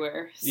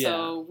everywhere.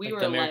 So we were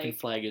the American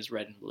flag is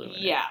red and blue.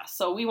 Yeah,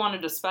 so we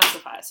wanted to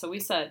specify. So we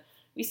said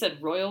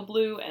royal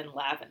blue and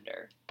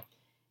lavender.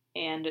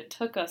 And it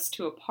took us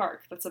to a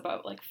park that's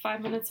about, like,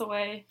 5 minutes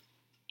away.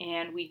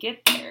 And we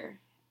get there,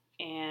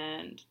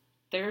 and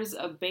there's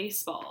a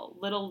baseball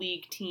little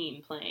league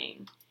team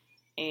playing,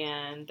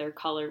 and their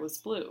color was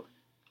blue.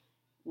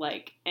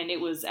 Like, and it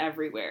was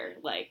everywhere.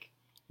 Like,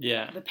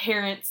 yeah, the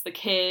parents, the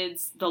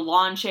kids, the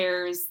lawn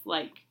chairs,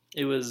 like,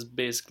 it was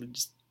basically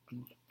just,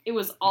 it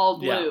was all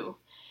blue.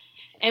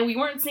 Yeah. And we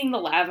weren't seeing the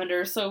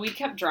lavender, so we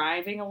kept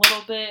driving a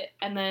little bit,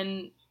 and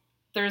then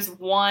there's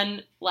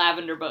one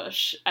lavender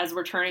bush as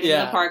we're turning into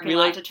the parking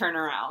lot to turn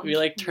around. We,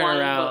 like, turn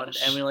around,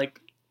 and we,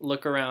 like,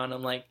 look around.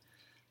 I'm like,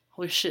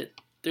 holy shit,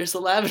 there's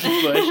the lavender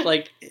bush.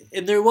 Like,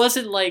 and there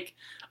wasn't, like,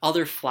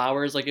 other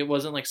flowers. Like, it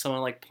wasn't like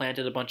someone, like,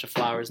 planted a bunch of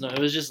flowers. No, it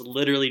was just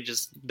literally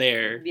just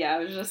there. Yeah,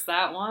 it was just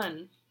that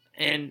one.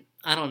 And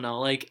I don't know.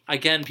 Like,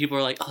 again, people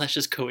are like, oh, that's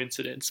just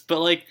coincidence. But,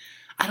 like,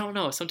 I don't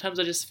know. Sometimes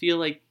I just feel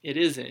like it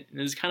isn't.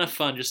 And it's kind of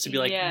fun just to be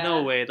like,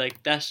 no way.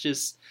 Like, that's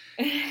just...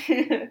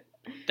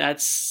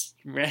 that's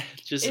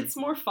just... It's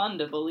more fun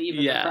to believe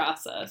in the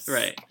process.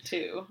 Right.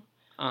 Too.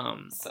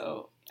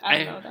 So,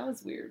 I don't know. That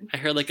was weird. I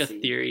heard, like, a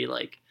theory,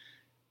 like,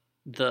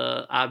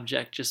 the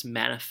object just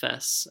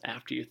manifests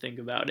after you think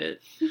about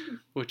it,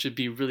 which would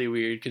be really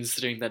weird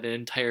considering that an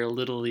entire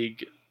Little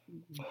League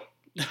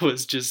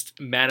was just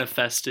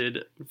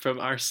manifested from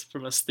us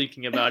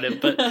thinking about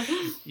it. But,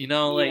 you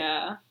know, like,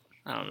 I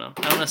don't know.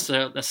 I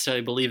don't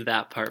necessarily believe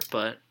that part,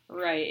 but...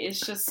 Right.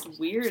 It's just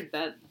weird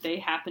that they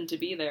happened to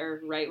be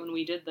there right when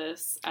we did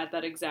this at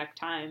that exact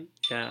time.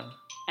 Yeah.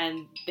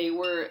 And they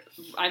were,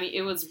 I mean,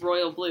 it was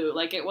royal blue.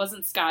 Like, it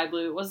wasn't sky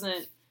blue. It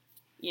wasn't,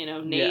 you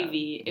know,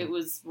 navy. Yeah. It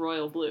was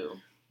royal blue.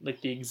 Like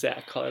the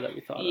exact color that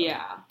we thought of.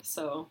 Yeah.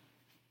 So,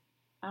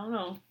 I don't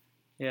know.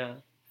 Yeah.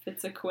 If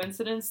it's a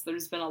coincidence,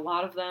 there's been a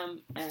lot of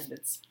them, and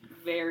it's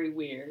very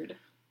weird.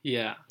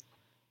 Yeah.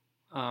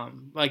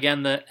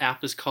 Again, the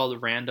app is called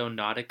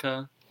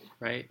Randonautica,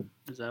 right?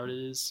 Is that what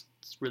it is?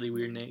 It's a really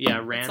weird name.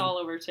 Yeah, It's all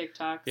over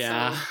TikTok.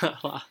 Yeah,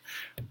 so.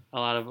 a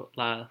lot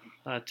of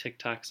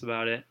TikToks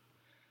about it.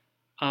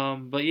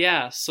 But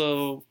yeah,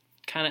 so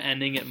kind of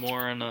ending it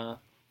more on a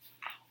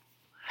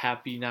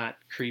happy, not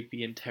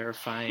creepy and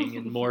terrifying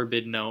and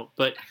morbid note.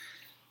 But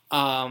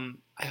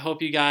I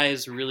hope you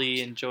guys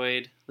really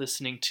enjoyed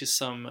listening to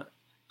some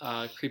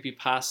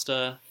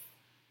creepypasta.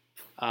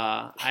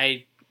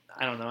 I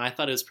don't know. I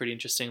thought it was pretty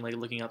interesting, like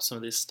looking up some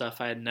of this stuff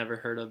I had never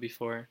heard of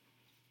before.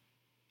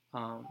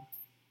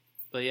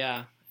 But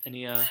yeah,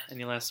 any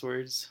last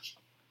words?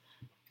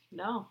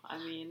 No, I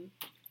mean,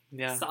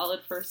 yeah,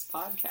 solid first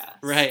podcast.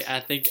 Right, I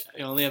think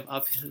I only have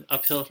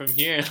uphill from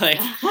here. Like,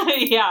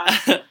 yeah,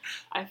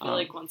 I feel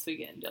like once we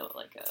get into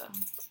like a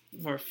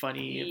more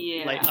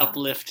funny, like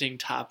uplifting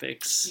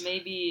topics,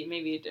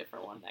 maybe a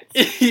different one next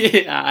time.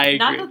 Yeah, I agree.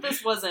 Not that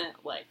this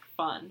wasn't like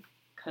fun,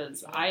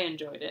 because I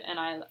enjoyed it, and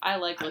I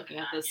like looking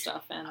at this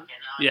stuff and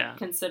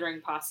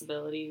considering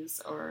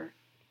possibilities or,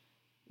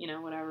 you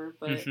know, whatever.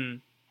 But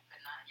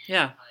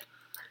yeah,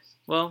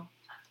 well,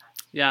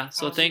 yeah.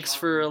 So thanks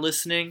for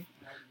listening.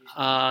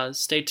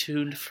 Stay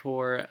tuned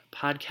for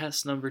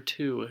podcast number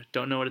 2.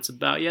 Don't know what it's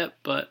about yet,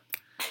 but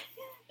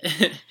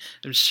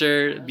I'm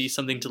sure it'll be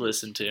something to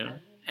listen to.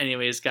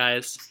 Anyways,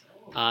 guys,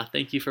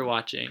 thank you for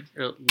watching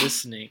or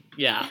listening.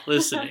 Yeah,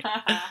 listening.